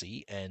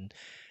sexy and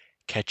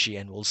catchy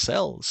and will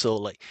sell? So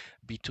like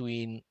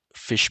between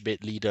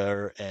Fishbait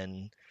Leader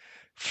and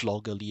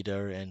Flogger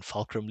Leader and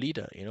Fulcrum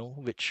Leader,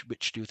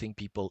 which do you think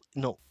people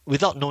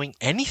without knowing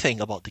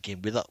anything about the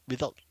game,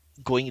 without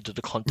going into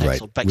the context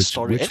Right. or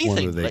backstory, Which anything?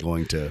 one are they like,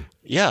 going to?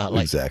 yeah,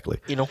 like Exactly.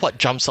 what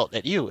jumps out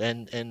at you,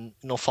 and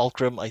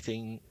Fulcrum, I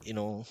think,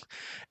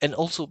 and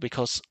also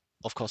because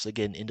of course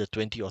again in the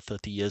 20 or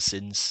 30 years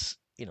since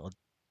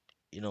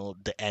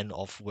the end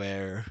of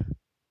where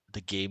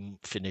the game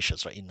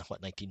finishes, right, in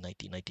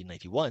 1990,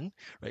 1991,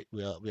 right,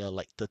 we are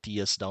like 30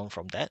 years down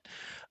from that.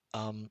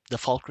 The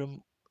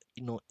Fulcrum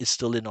is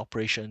still in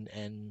operation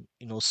and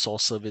saw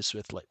service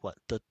with like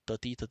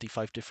 30,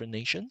 35 different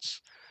nations.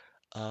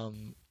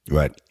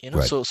 Right.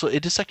 Right. So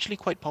it is actually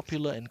quite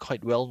popular and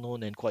quite well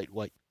known and quite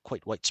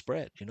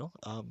widespread.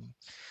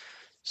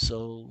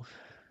 So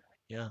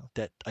yeah,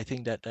 that I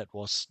think that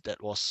was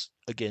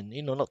again,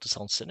 not to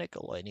sound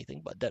cynical or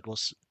anything, but that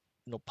was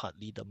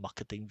partly the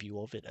marketing view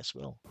of it as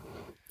well.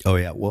 Oh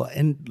yeah. Well,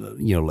 and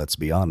let's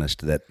be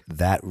honest,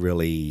 that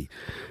really,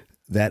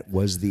 that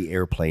was the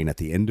airplane at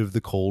the end of the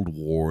Cold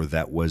War.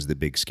 That was the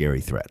big scary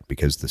threat,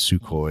 because the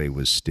Sukhoi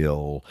was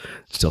still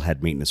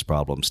had maintenance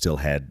problems, still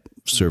had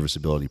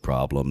serviceability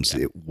problems.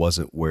 Yeah. It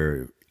wasn't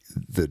where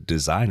the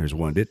designers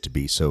wanted it to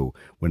be. So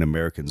when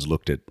Americans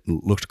looked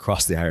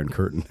across the Iron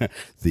Curtain,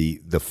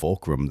 the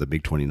Fulcrum, the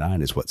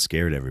MiG-29, is what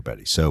scared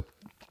everybody. So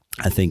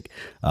I think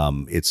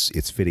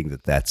it's fitting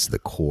that that's the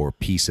core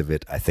piece of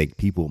it. I think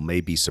people may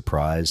be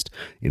surprised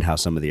in how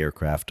some of the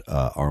aircraft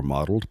are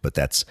modeled, but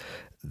that's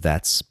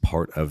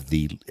part of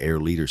the Air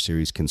Leader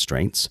series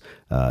constraints,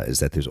 is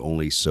that there's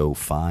only so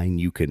fine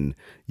you can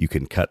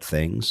cut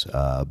things,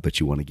 but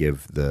you want to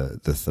give the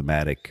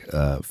thematic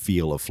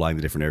feel of flying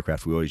the different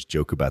aircraft. We always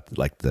joke about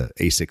like the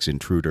A6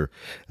 Intruder,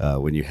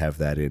 when you have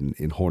that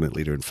in Hornet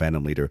Leader and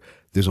Phantom Leader.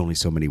 There's only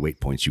so many weight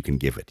points you can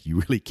give it.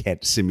 You really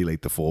can't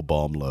simulate the full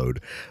bomb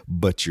load,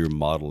 but you're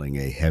modeling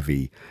a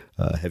heavy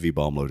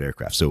bomb load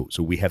aircraft. So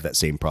we have that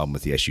same problem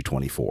with the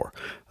Su-24.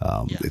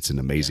 It's an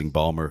amazing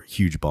bomber,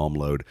 huge bomb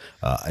load.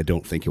 I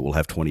don't think it will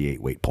have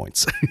 28 weight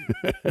points.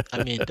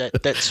 I mean,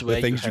 that's where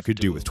the things you could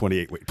do with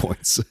 28 weight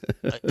points.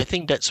 I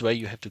think that's where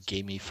you have to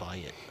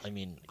gamify it. I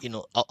mean,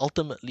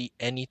 ultimately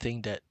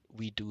anything that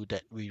we do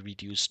that we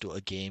reduce to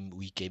a game,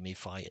 we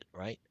gamify it,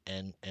 right?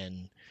 And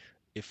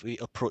if we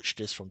approach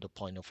this from the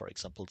point of, for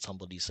example,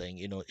 somebody saying,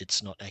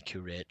 it's not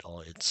accurate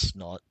or it's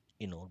not,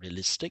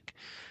 realistic,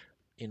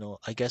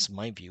 I guess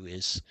my view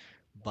is,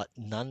 but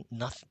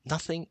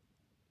nothing,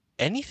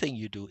 anything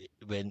you do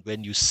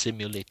when you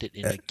simulate it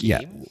in a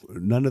game.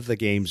 None of the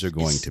games are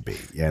going to be.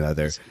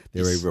 They're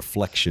a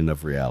reflection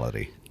of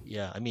reality.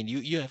 Yeah, I mean,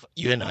 you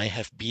and I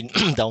have been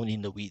down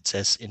in the weeds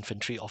as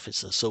infantry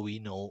officers, so we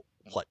know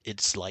what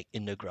it's like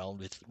in the ground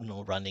with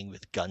running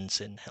with guns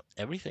and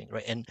everything,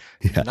 right? And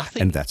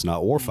nothing. And that's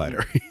not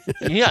Warfighter.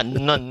 Yeah,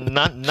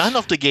 none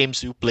of the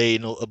games you play,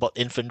 about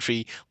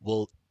infantry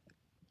will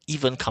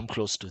even come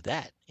close to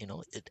that.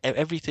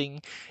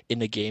 Everything in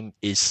the game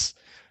is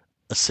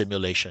a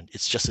simulation.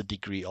 It's just a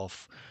degree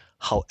of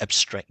how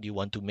abstract you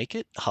want to make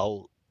it,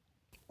 how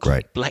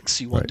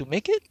complex you want to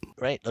make it,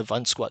 right?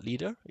 Advanced Squad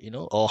Leader,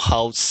 or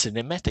how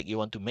cinematic you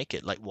want to make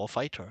it, like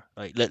Warfighter,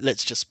 right?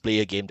 Let's just play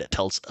a game that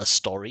tells a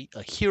story,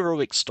 a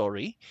heroic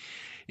story,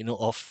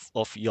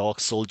 of your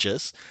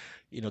soldiers,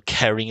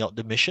 carrying out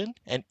the mission,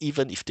 and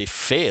even if they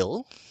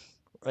fail,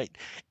 right,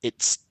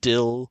 it's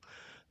still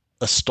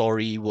a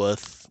story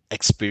worth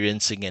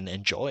experiencing and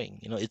enjoying.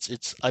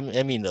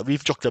 I mean,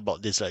 we've joked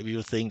about this, right? We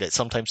were saying that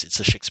sometimes it's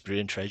a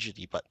Shakespearean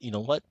tragedy, but you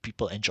know what?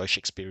 People enjoy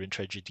Shakespearean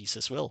tragedies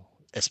as well,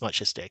 as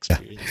much as they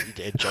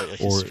enjoy a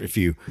history. Or if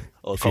you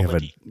have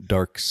a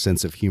dark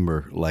sense of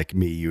humor like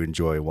me, you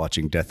enjoy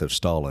watching Death of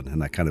Stalin.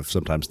 And I kind of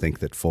sometimes think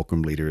that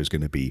Fulcrum Leader is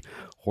going to be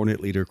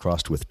Hornet Leader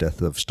crossed with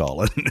Death of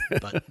Stalin.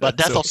 But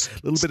Death of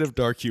a little bit of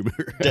dark humor.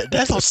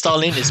 Death of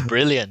Stalin is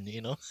brilliant,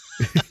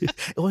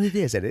 Well, it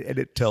is, and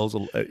it tells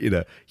in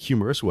a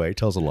humorous way,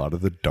 tells a lot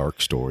of the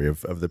dark story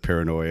of the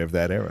paranoia of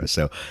that era.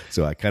 So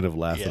I kind of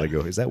laugh and I go,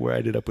 is that where I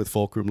ended up with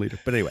Fulcrum Leader?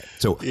 But anyway,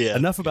 so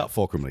enough about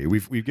Fulcrum Leader.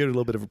 We've given a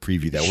little bit of a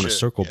preview there. I want to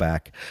circle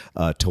back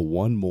to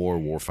one more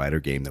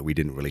Warfighter game that we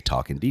didn't really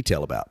talk in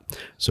detail about.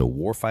 So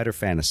Warfighter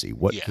Fantasy.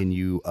 What can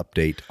you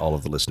update all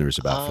of the listeners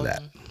about for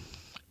that?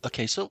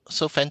 Okay, so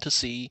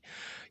fantasy,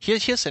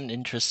 here's an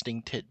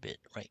interesting tidbit,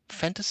 right?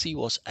 Fantasy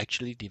was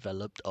actually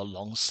developed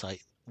alongside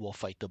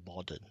Warfighter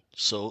Modern.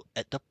 So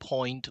at the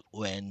point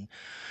when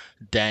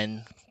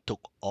Dan took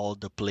all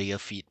the player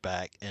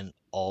feedback and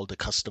all the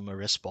customer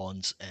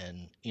response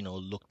and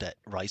looked at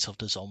Rise of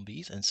the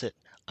Zombies and said,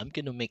 I'm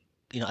gonna make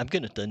I'm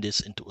gonna turn this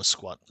into a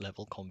squad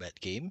level combat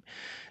game.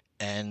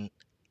 And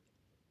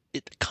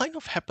it kind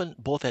of happened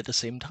both at the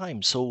same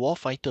time. So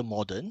Warfighter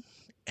Modern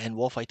and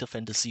Warfighter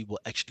Fantasy were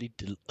actually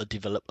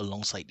developed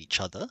alongside each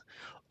other.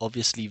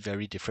 Obviously,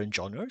 very different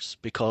genres,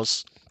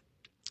 because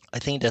I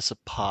think there's a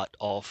part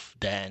of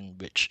Dan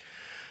which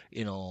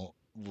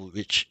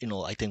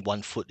I think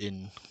one foot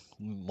in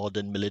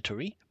modern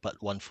military,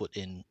 but one foot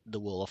in the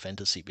world of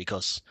fantasy,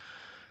 because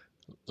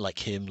like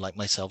him, like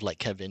myself, like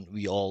Kevin,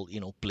 we all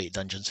played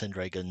Dungeons and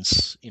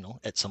Dragons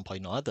at some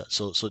point or other.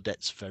 So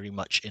that's very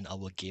much in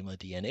our gamer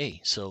DNA.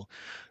 So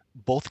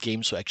both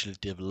games were actually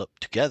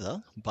developed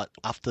together, but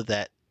after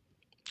that,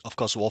 of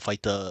course,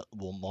 Warfighter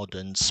War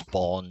Modern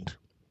spawned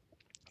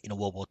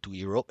World War II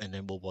Europe, and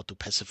then World War II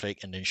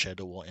Pacific, and then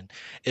Shadow War.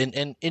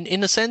 And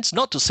in a sense,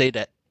 not to say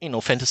that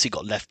fantasy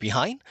got left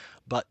behind,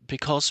 but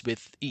because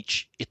with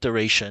each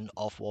iteration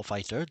of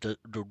Warfighter, the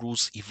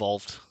rules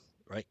evolved,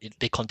 right?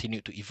 They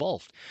continued to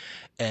evolve.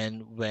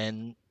 And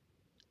when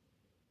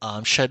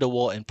Shadow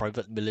War and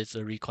Private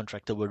Military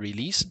Contractor were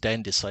released,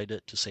 Dan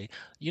decided to say,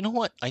 you know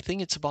what, I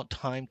think it's about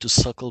time to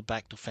circle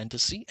back to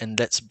fantasy, and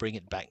let's bring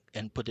it back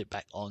and put it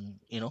back on,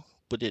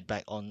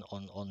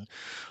 on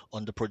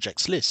the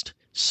project's list.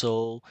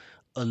 So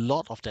a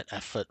lot of that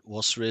effort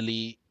was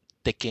really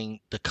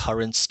taking the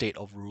current state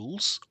of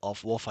rules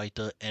of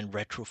Warfighter and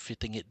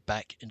retrofitting it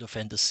back into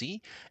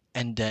fantasy,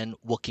 and then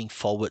working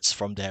forwards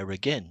from there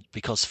again,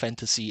 because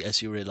fantasy,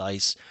 as you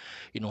realize,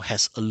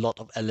 has a lot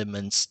of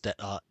elements that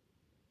are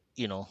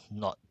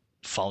not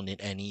found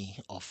in any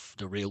of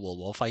the real world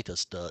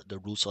warfighters. The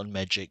rules on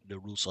magic, the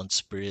rules on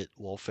spirit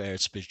warfare,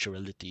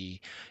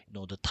 spirituality,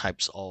 the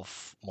types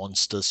of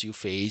monsters you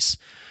face,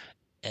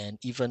 and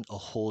even a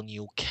whole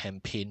new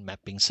campaign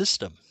mapping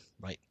system,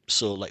 right?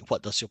 So like,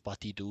 what does your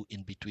party do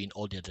in between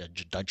all their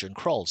dungeon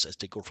crawls as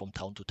they go from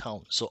town to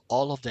town? So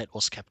all of that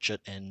was captured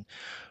and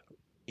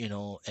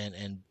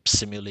and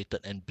simulated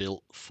and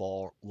built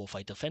for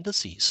Warfighter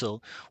Fantasy. So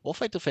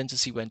Warfighter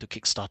Fantasy went to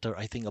Kickstarter,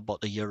 I think,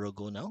 about a year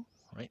ago now,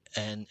 right?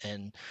 And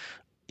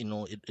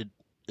it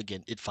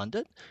again, it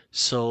funded.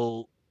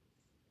 So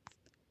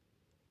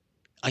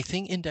I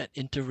think in that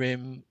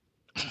interim,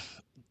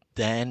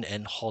 Dan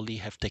and Holly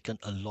have taken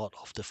a lot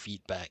of the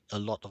feedback, a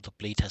lot of the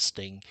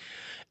playtesting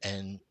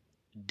and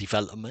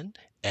development,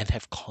 and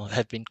have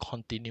been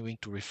continuing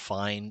to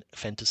refine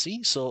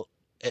fantasy. So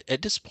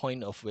at this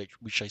point of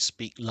which I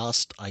speak,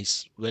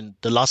 when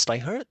the last I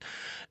heard,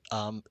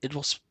 it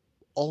was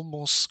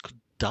almost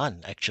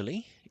done.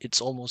 Actually,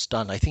 it's almost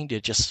done. I think they're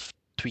just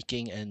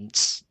tweaking and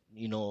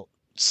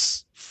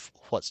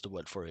what's the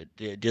word for it?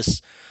 They're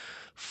just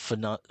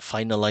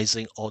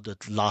finalizing all the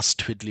last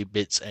twiddly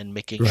bits and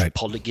making Right.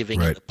 giving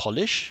Right. it a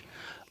polish.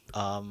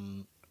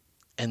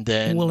 And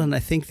then, Well, and I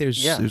think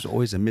there's yeah. there's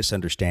always a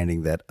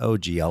misunderstanding that, oh,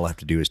 gee, all I have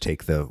to do is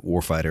take the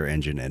Warfighter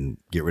engine and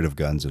get rid of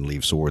guns and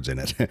leave swords in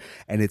it.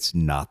 And it's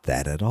not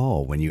that at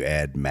all. When you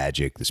add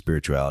magic, the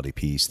spirituality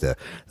piece, a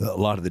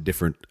lot of the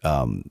different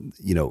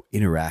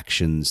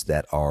interactions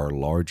that are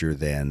larger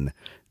than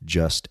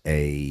just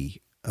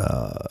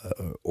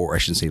or I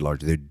shouldn't say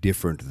larger, they're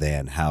different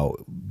than how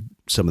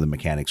some of the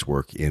mechanics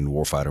work in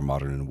Warfighter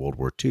Modern and World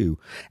War II,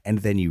 and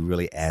then you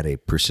really add a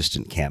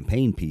persistent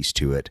campaign piece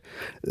to it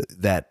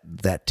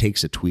that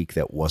takes a tweak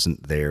that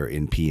wasn't there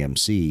in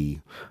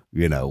PMC,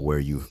 where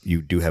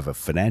you do have a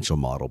financial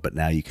model, but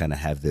now you kind of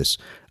have this,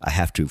 I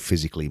have to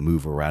physically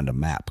move around a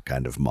map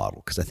kind of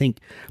model. Because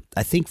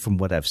I think from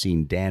what I've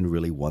seen, Dan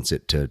really wants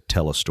it to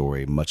tell a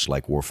story much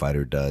like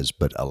Warfighter does,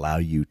 but allow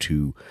you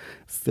to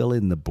fill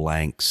in the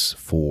blanks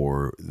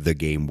for the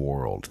game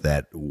world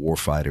that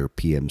Warfighter,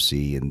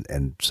 PMC,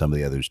 and some of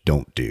the others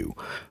don't do.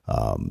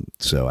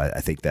 So I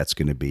think that's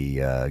going to be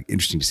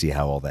interesting to see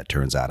how all that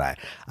turns out.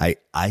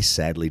 I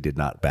sadly did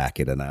not back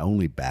it, and I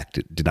only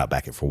did not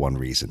back it for one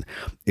reason.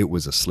 It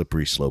was a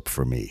slippery slope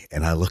for me,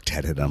 and I looked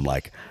at it and I'm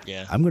like,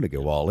 Yeah. I'm going to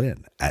go all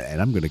in,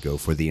 and I'm going to go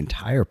for the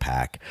entire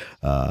pack.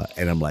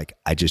 And I'm like,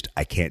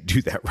 I can't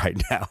do that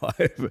right now.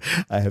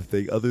 I have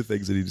other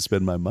things I need to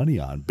spend my money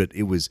on. But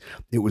it was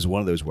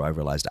one of those where I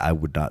realized I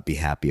would not be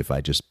happy if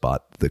I just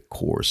bought the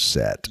core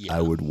set. Yeah.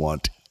 I would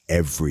want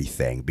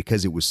everything,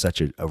 because it was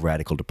such a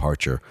radical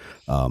departure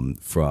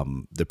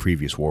from the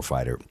previous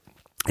Warfighter.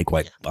 And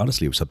quite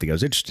honestly, it was something I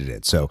was interested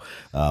in. So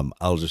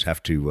I'll just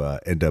have to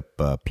end up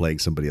playing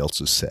somebody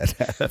else's set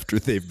after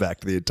they've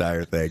backed the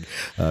entire thing,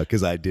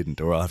 because I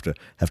didn't, or I'll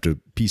have to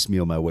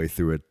piecemeal my way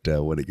through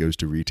it when it goes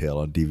to retail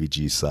on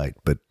DVG's site.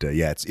 But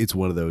it's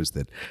one of those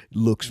that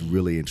looks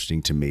really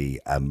interesting to me.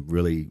 I'm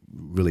really,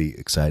 really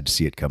excited to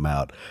see it come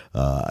out.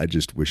 I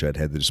just wish I'd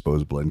had the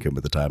disposable income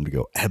at the time to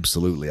go,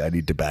 absolutely, I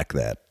need to back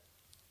that.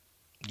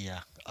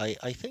 Yeah,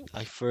 I think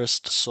I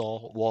first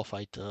saw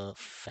Warfighter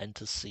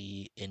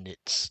Fantasy in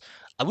its,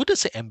 I wouldn't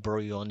say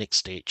embryonic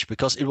stage,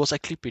 because it was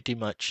actually pretty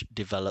much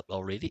developed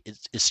already.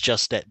 It's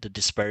just that the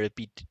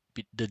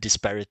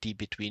disparity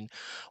between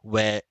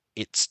where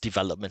its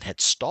development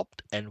had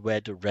stopped and where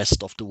the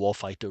rest of the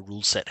Warfighter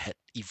rule set had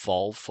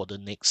evolved for the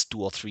next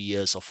 2 or 3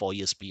 years or 4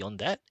 years beyond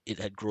that. It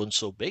had grown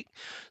so big,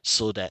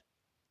 so that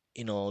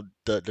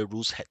the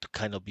rules had to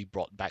kind of be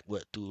brought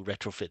backward to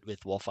retrofit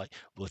with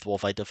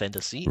Warfighter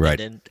Fantasy, and Right.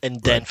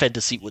 then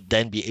Fantasy would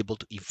then be able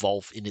to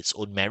evolve in its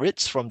own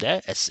merits from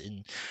there. As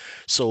in,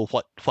 so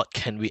what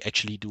can we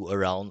actually do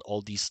around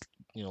all these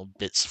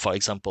bits? For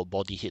example,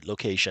 body hit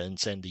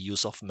locations and the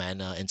use of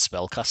mana and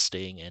spell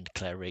casting and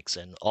clerics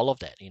and all of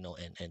that,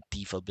 and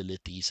thief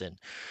abilities and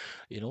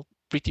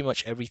pretty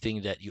much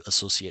everything that you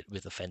associate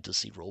with a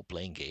fantasy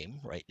role-playing game,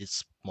 right?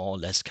 It's more or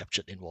less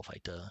captured in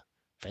Warfighter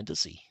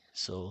Fantasy.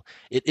 So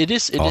it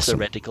is a Awesome.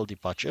 radical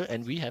departure,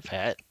 and we have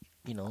had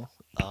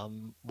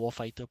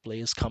Warfighter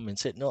players come and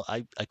said, no,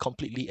 I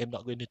completely am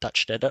not going to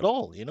touch that at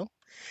all,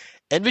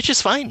 and which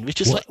is fine, which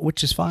is Well, like,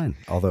 which is fine.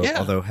 Although,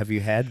 yeah, have you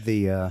had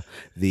the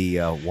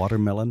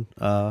watermelon,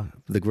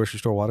 the grocery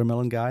store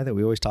watermelon guy that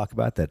we always talk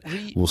about that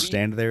will we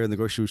stand there in the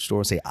grocery store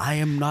and say, "I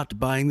am not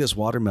buying this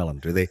watermelon."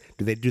 Do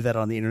they do that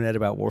on the internet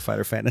about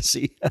Warfighter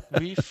Fantasy?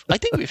 I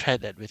think we've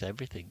had that with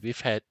everything. We've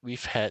had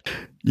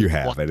You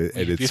have, what and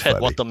we've it's had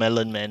funny.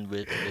 Watermelon Man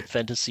with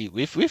fantasy.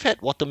 We've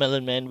had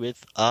Watermelon Man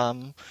with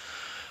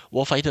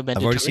Warfighter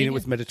I've already seen it Mediterranean.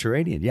 with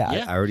Mediterranean. Yeah,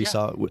 Yeah, I already yeah.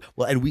 saw it.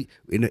 Well,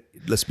 and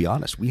let's be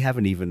honest, we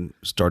haven't even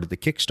started the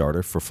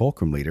Kickstarter for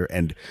Fulcrum Leader,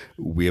 and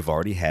we have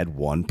already had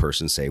one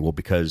person say, "Well,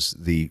 because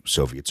the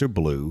Soviets are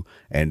blue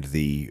and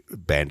the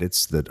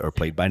bandits that are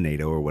played by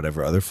NATO or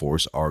whatever other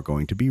force are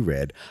going to be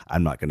red,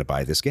 I'm not going to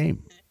buy this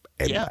game."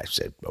 And Yeah. I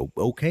said,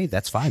 okay,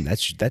 that's fine.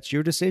 That's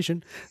your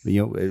decision.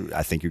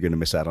 I think you're going to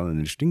miss out on an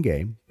interesting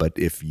game. But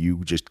if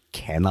you just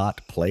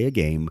cannot play a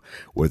game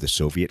where the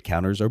Soviet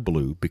counters are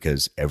blue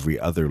because every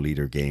other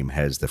leader game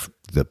has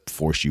the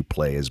force you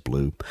play is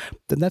blue,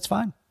 then that's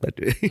fine. But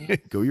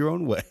go your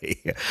own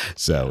way.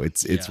 So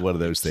it's Yeah, one of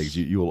those things.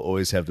 You will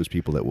always have those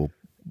people that will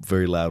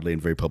very loudly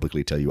and very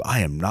publicly tell you, "I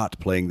am not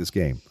playing this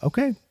game."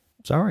 Okay,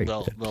 sorry.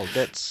 Well,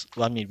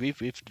 I mean,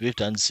 we've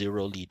done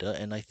Zero Leader,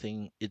 and I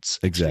think it's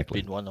actually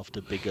Exactly. been one of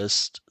the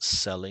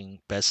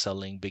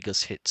best-selling,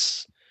 biggest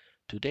hits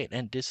to date.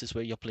 And this is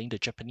where you're playing the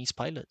Japanese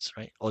pilots,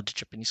 right? Or the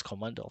Japanese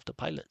commander of the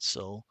pilots.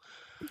 So,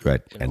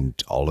 Right. you know,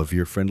 And all of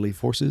your friendly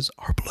forces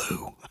are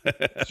blue.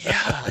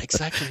 yeah,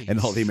 exactly. And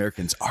all the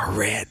Americans are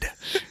red.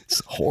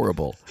 It's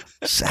horrible.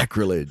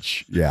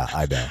 Sacrilege. Yeah,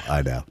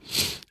 I know.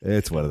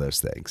 It's one of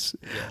those things.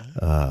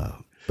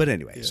 But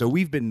anyway, so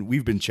we've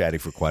been chatting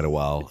for quite a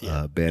while,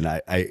 Ben.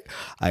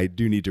 I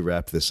do need to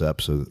wrap this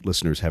up so that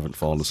listeners haven't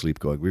fallen asleep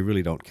going, we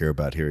really don't care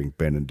about hearing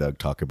Ben and Doug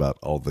talk about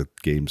all the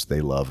games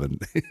they love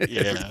and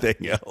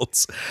everything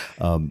else.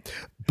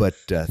 But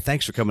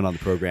thanks for coming on the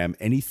program.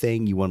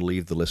 Anything you want to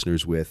leave the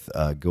listeners with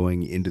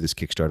going into this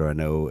Kickstarter? I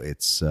know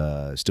it's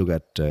still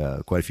got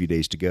quite a few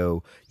days to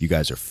go. You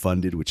guys are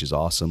funded, which is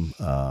awesome.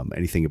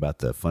 Anything about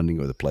the funding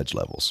or the pledge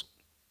levels?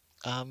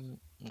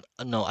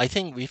 No, I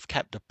think we've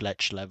kept the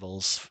pledge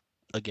levels.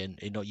 Again,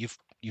 you've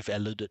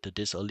alluded to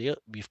this earlier.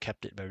 We've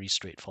kept it very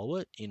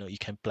straightforward. You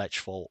can pledge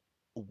for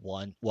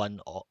one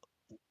or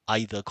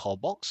either core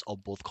box or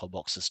both core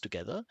boxes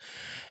together,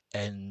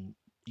 and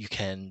you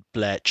can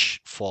pledge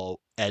for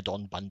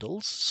add-on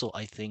bundles. So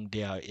I think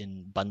they are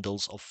in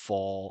bundles of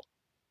 4,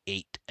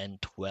 8,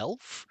 and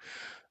 12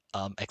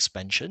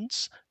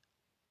 expansions,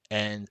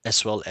 and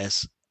as well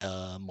as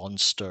a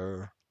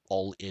monster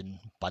all-in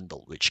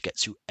bundle, which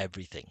gets you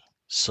everything.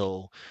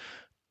 So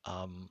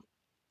um,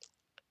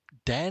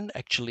 Dan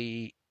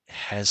actually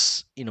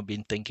has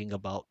been thinking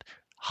about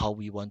how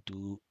we want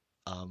to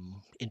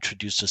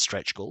introduce the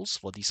stretch goals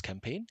for this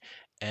campaign,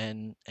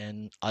 and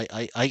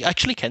I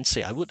actually can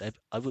say I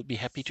would be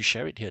happy to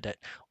share it here that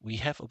we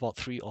have about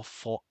 3 or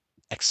 4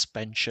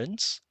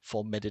 expansions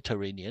for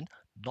Mediterranean,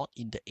 not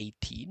in the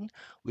 18,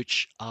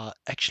 which are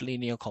actually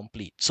near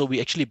complete. So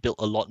we actually built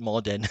a lot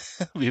more than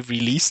we've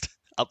released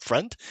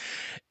upfront.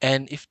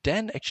 And if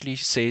Dan actually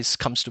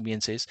comes to me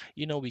and says,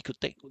 we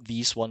could take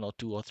these 1 or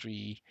 2 or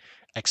 3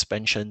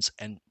 expansions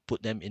and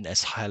put them in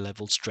as high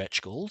level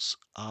stretch goals,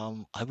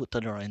 I would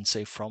turn around and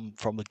say from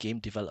a game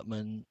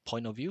development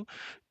point of view,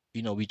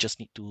 we just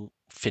need to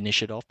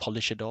finish it off,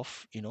 polish it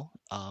off,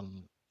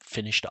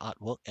 finish the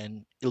artwork,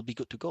 and it'll be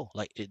good to go.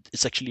 Like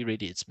it's actually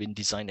ready. It's been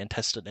designed and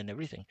tested and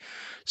everything.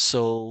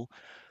 So,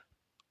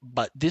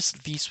 but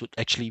these would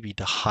actually be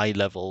the high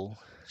level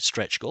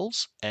stretch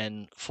goals,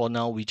 and for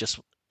now we just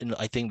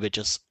I think we're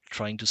just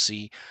trying to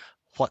see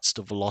what's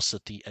the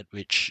velocity at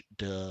which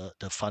the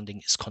funding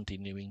is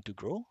continuing to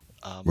grow,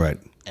 Right.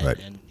 Right.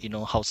 and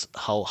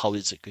how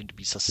is it going to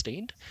be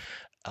sustained,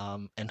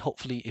 and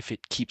hopefully if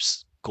it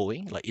keeps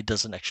going, like it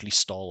doesn't actually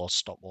stall or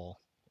stop or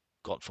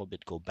God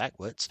forbid go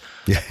backwards,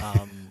 Yeah.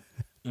 um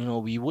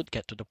we would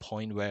get to the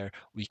point where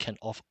we can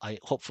off.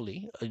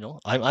 Hopefully,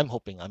 I'm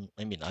hoping. I'm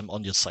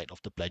on your side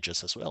of the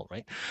pledges as well,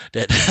 right?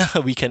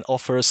 That we can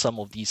offer some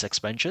of these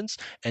expansions,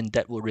 and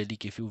that will really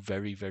give you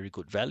very, very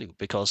good value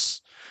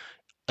because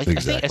I think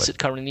as Exactly. it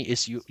currently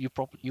is,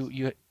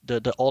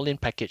 the all-in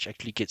package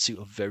actually gets you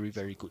a very,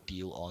 very good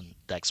deal on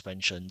the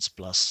expansions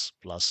plus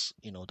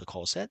the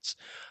core sets.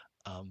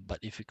 But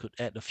if you could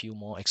add a few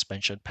more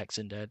expansion packs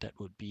in there, that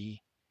would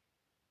be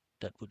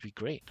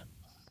great.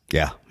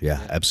 Yeah,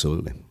 Yeah,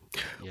 absolutely.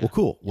 yeah, Well,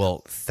 cool. yeah.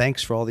 Well,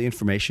 thanks for all the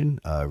information.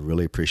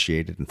 Really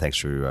appreciate it. And thanks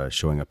for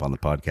showing up on the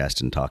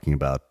podcast and talking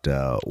about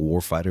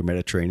Warfighter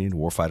Mediterranean,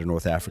 Warfighter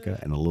North Africa,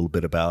 and a little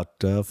bit about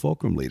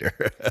Fulcrum Leader.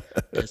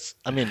 It's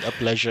a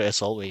pleasure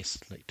as always,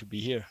 like to be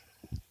here.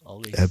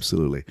 Always.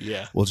 Absolutely.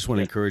 Yeah. Well, just want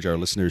to Yeah. encourage our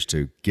listeners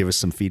to give us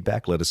some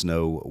feedback. Let us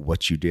know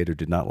what you did or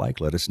did not like.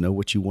 Let us know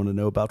what you want to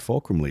know about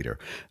Fulcrum Leader.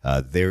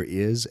 There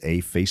is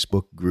a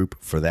Facebook group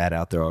for that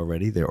out there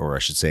already. Or I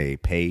should say, a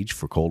page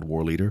for Cold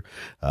War Leader.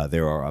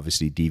 There are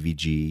obviously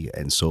DVG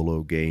and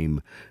solo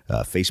game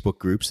Facebook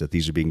groups that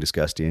these are being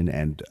discussed in.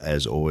 And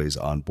as always,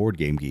 on Board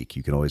Game Geek,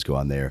 you can always go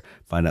on there,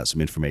 find out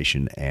some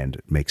information,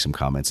 and make some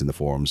comments in the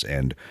forums.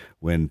 And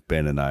when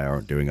Ben and I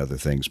aren't doing other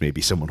things,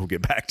 maybe someone will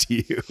get back to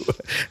you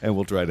and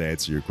we'll try to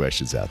answer your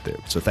questions out there.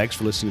 So thanks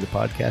for listening to the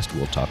podcast.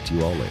 We'll talk to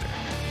you all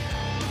later.